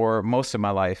for most of my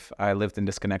life, I lived in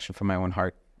disconnection from my own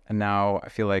heart. And now I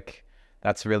feel like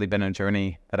that's really been a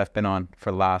journey that I've been on for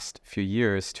the last few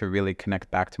years to really connect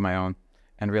back to my own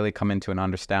and really come into an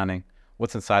understanding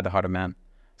what's inside the heart of man.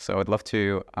 So I'd love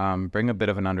to bring a bit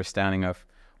of an understanding of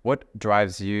what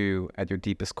drives you at your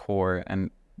deepest core and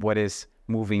what is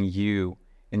moving you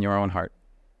in your own heart.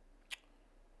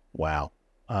 Wow.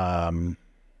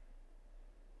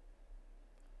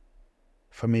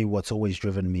 For me, what's always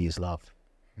driven me is love.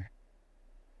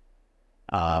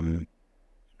 Love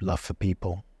for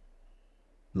people,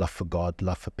 love for God,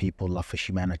 love for people, love for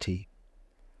humanity.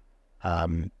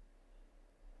 I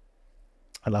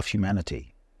love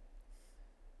humanity.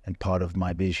 And part of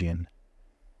my vision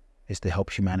is to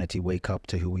help humanity wake up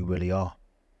to who we really are,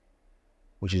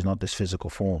 which is not this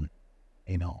physical form,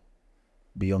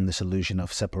 beyond this illusion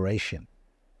of separation,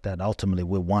 that ultimately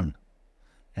we're one.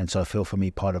 And so I feel for me,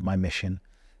 part of my mission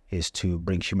is to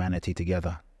bring humanity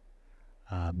together,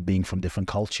 being from different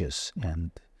cultures and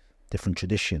different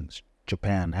traditions.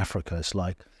 Japan, Africa, it's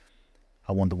like,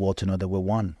 I want the world to know that we're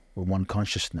one. We're one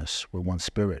consciousness. We're one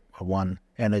spirit. We're one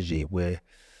energy. We're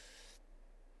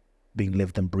being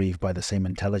lived and breathed by the same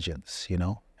intelligence,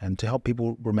 and to help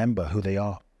people remember who they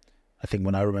are. I think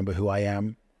when I remember who I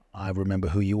am, I remember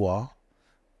who you are.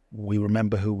 We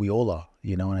remember who we all are,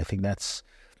 and I think that's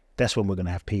when we're going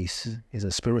to have peace, is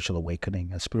a spiritual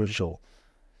awakening, a spiritual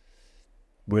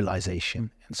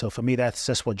realization. And so for me,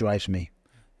 that's what drives me.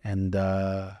 And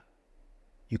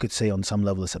you could say on some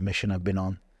level it's a mission I've been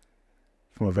on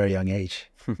from a very young age.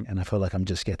 And I feel like I'm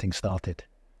just getting started.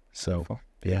 So, Beautiful.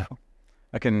 Yeah.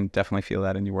 I can definitely feel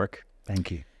that in your work.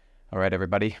 Thank you. All right,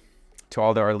 everybody. To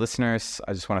all our listeners,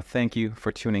 I just want to thank you for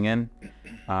tuning in.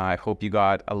 I hope you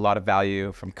got a lot of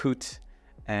value from Kute,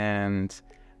 and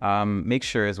make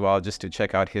sure as well just to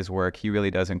check out his work. He really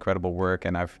does incredible work,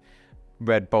 and I've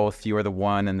read both You Are the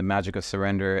One and The Magic of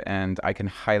Surrender, and I can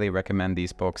highly recommend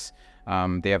these books.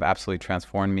 They have absolutely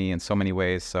transformed me in so many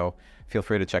ways, so feel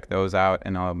free to check those out,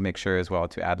 and I'll make sure as well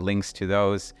to add links to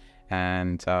those.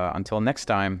 And until next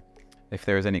time, if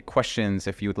there's any questions,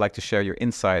 if you would like to share your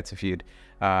insights, if you'd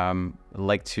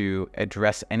like to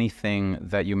address anything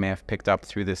that you may have picked up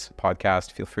through this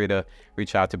podcast, feel free to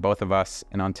reach out to both of us.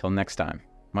 And until next time,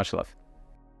 much love.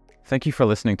 Thank you for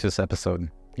listening to this episode.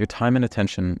 Your time and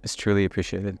attention is truly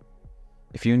appreciated.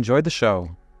 If you enjoyed the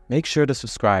show, make sure to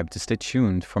subscribe to stay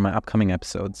tuned for my upcoming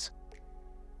episodes.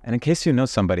 And in case you know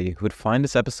somebody who would find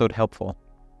this episode helpful,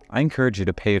 I encourage you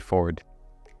to pay it forward.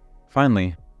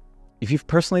 Finally, if you've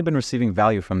personally been receiving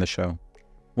value from the show,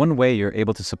 one way you're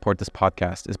able to support this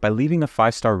podcast is by leaving a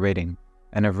 5-star rating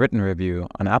and a written review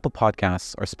on Apple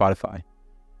Podcasts or Spotify.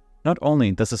 Not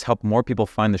only does this help more people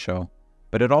find the show,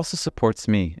 but it also supports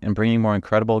me in bringing more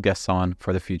incredible guests on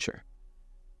for the future.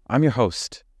 I'm your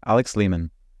host, Alex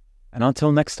Lehman, and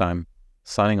until next time,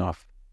 signing off.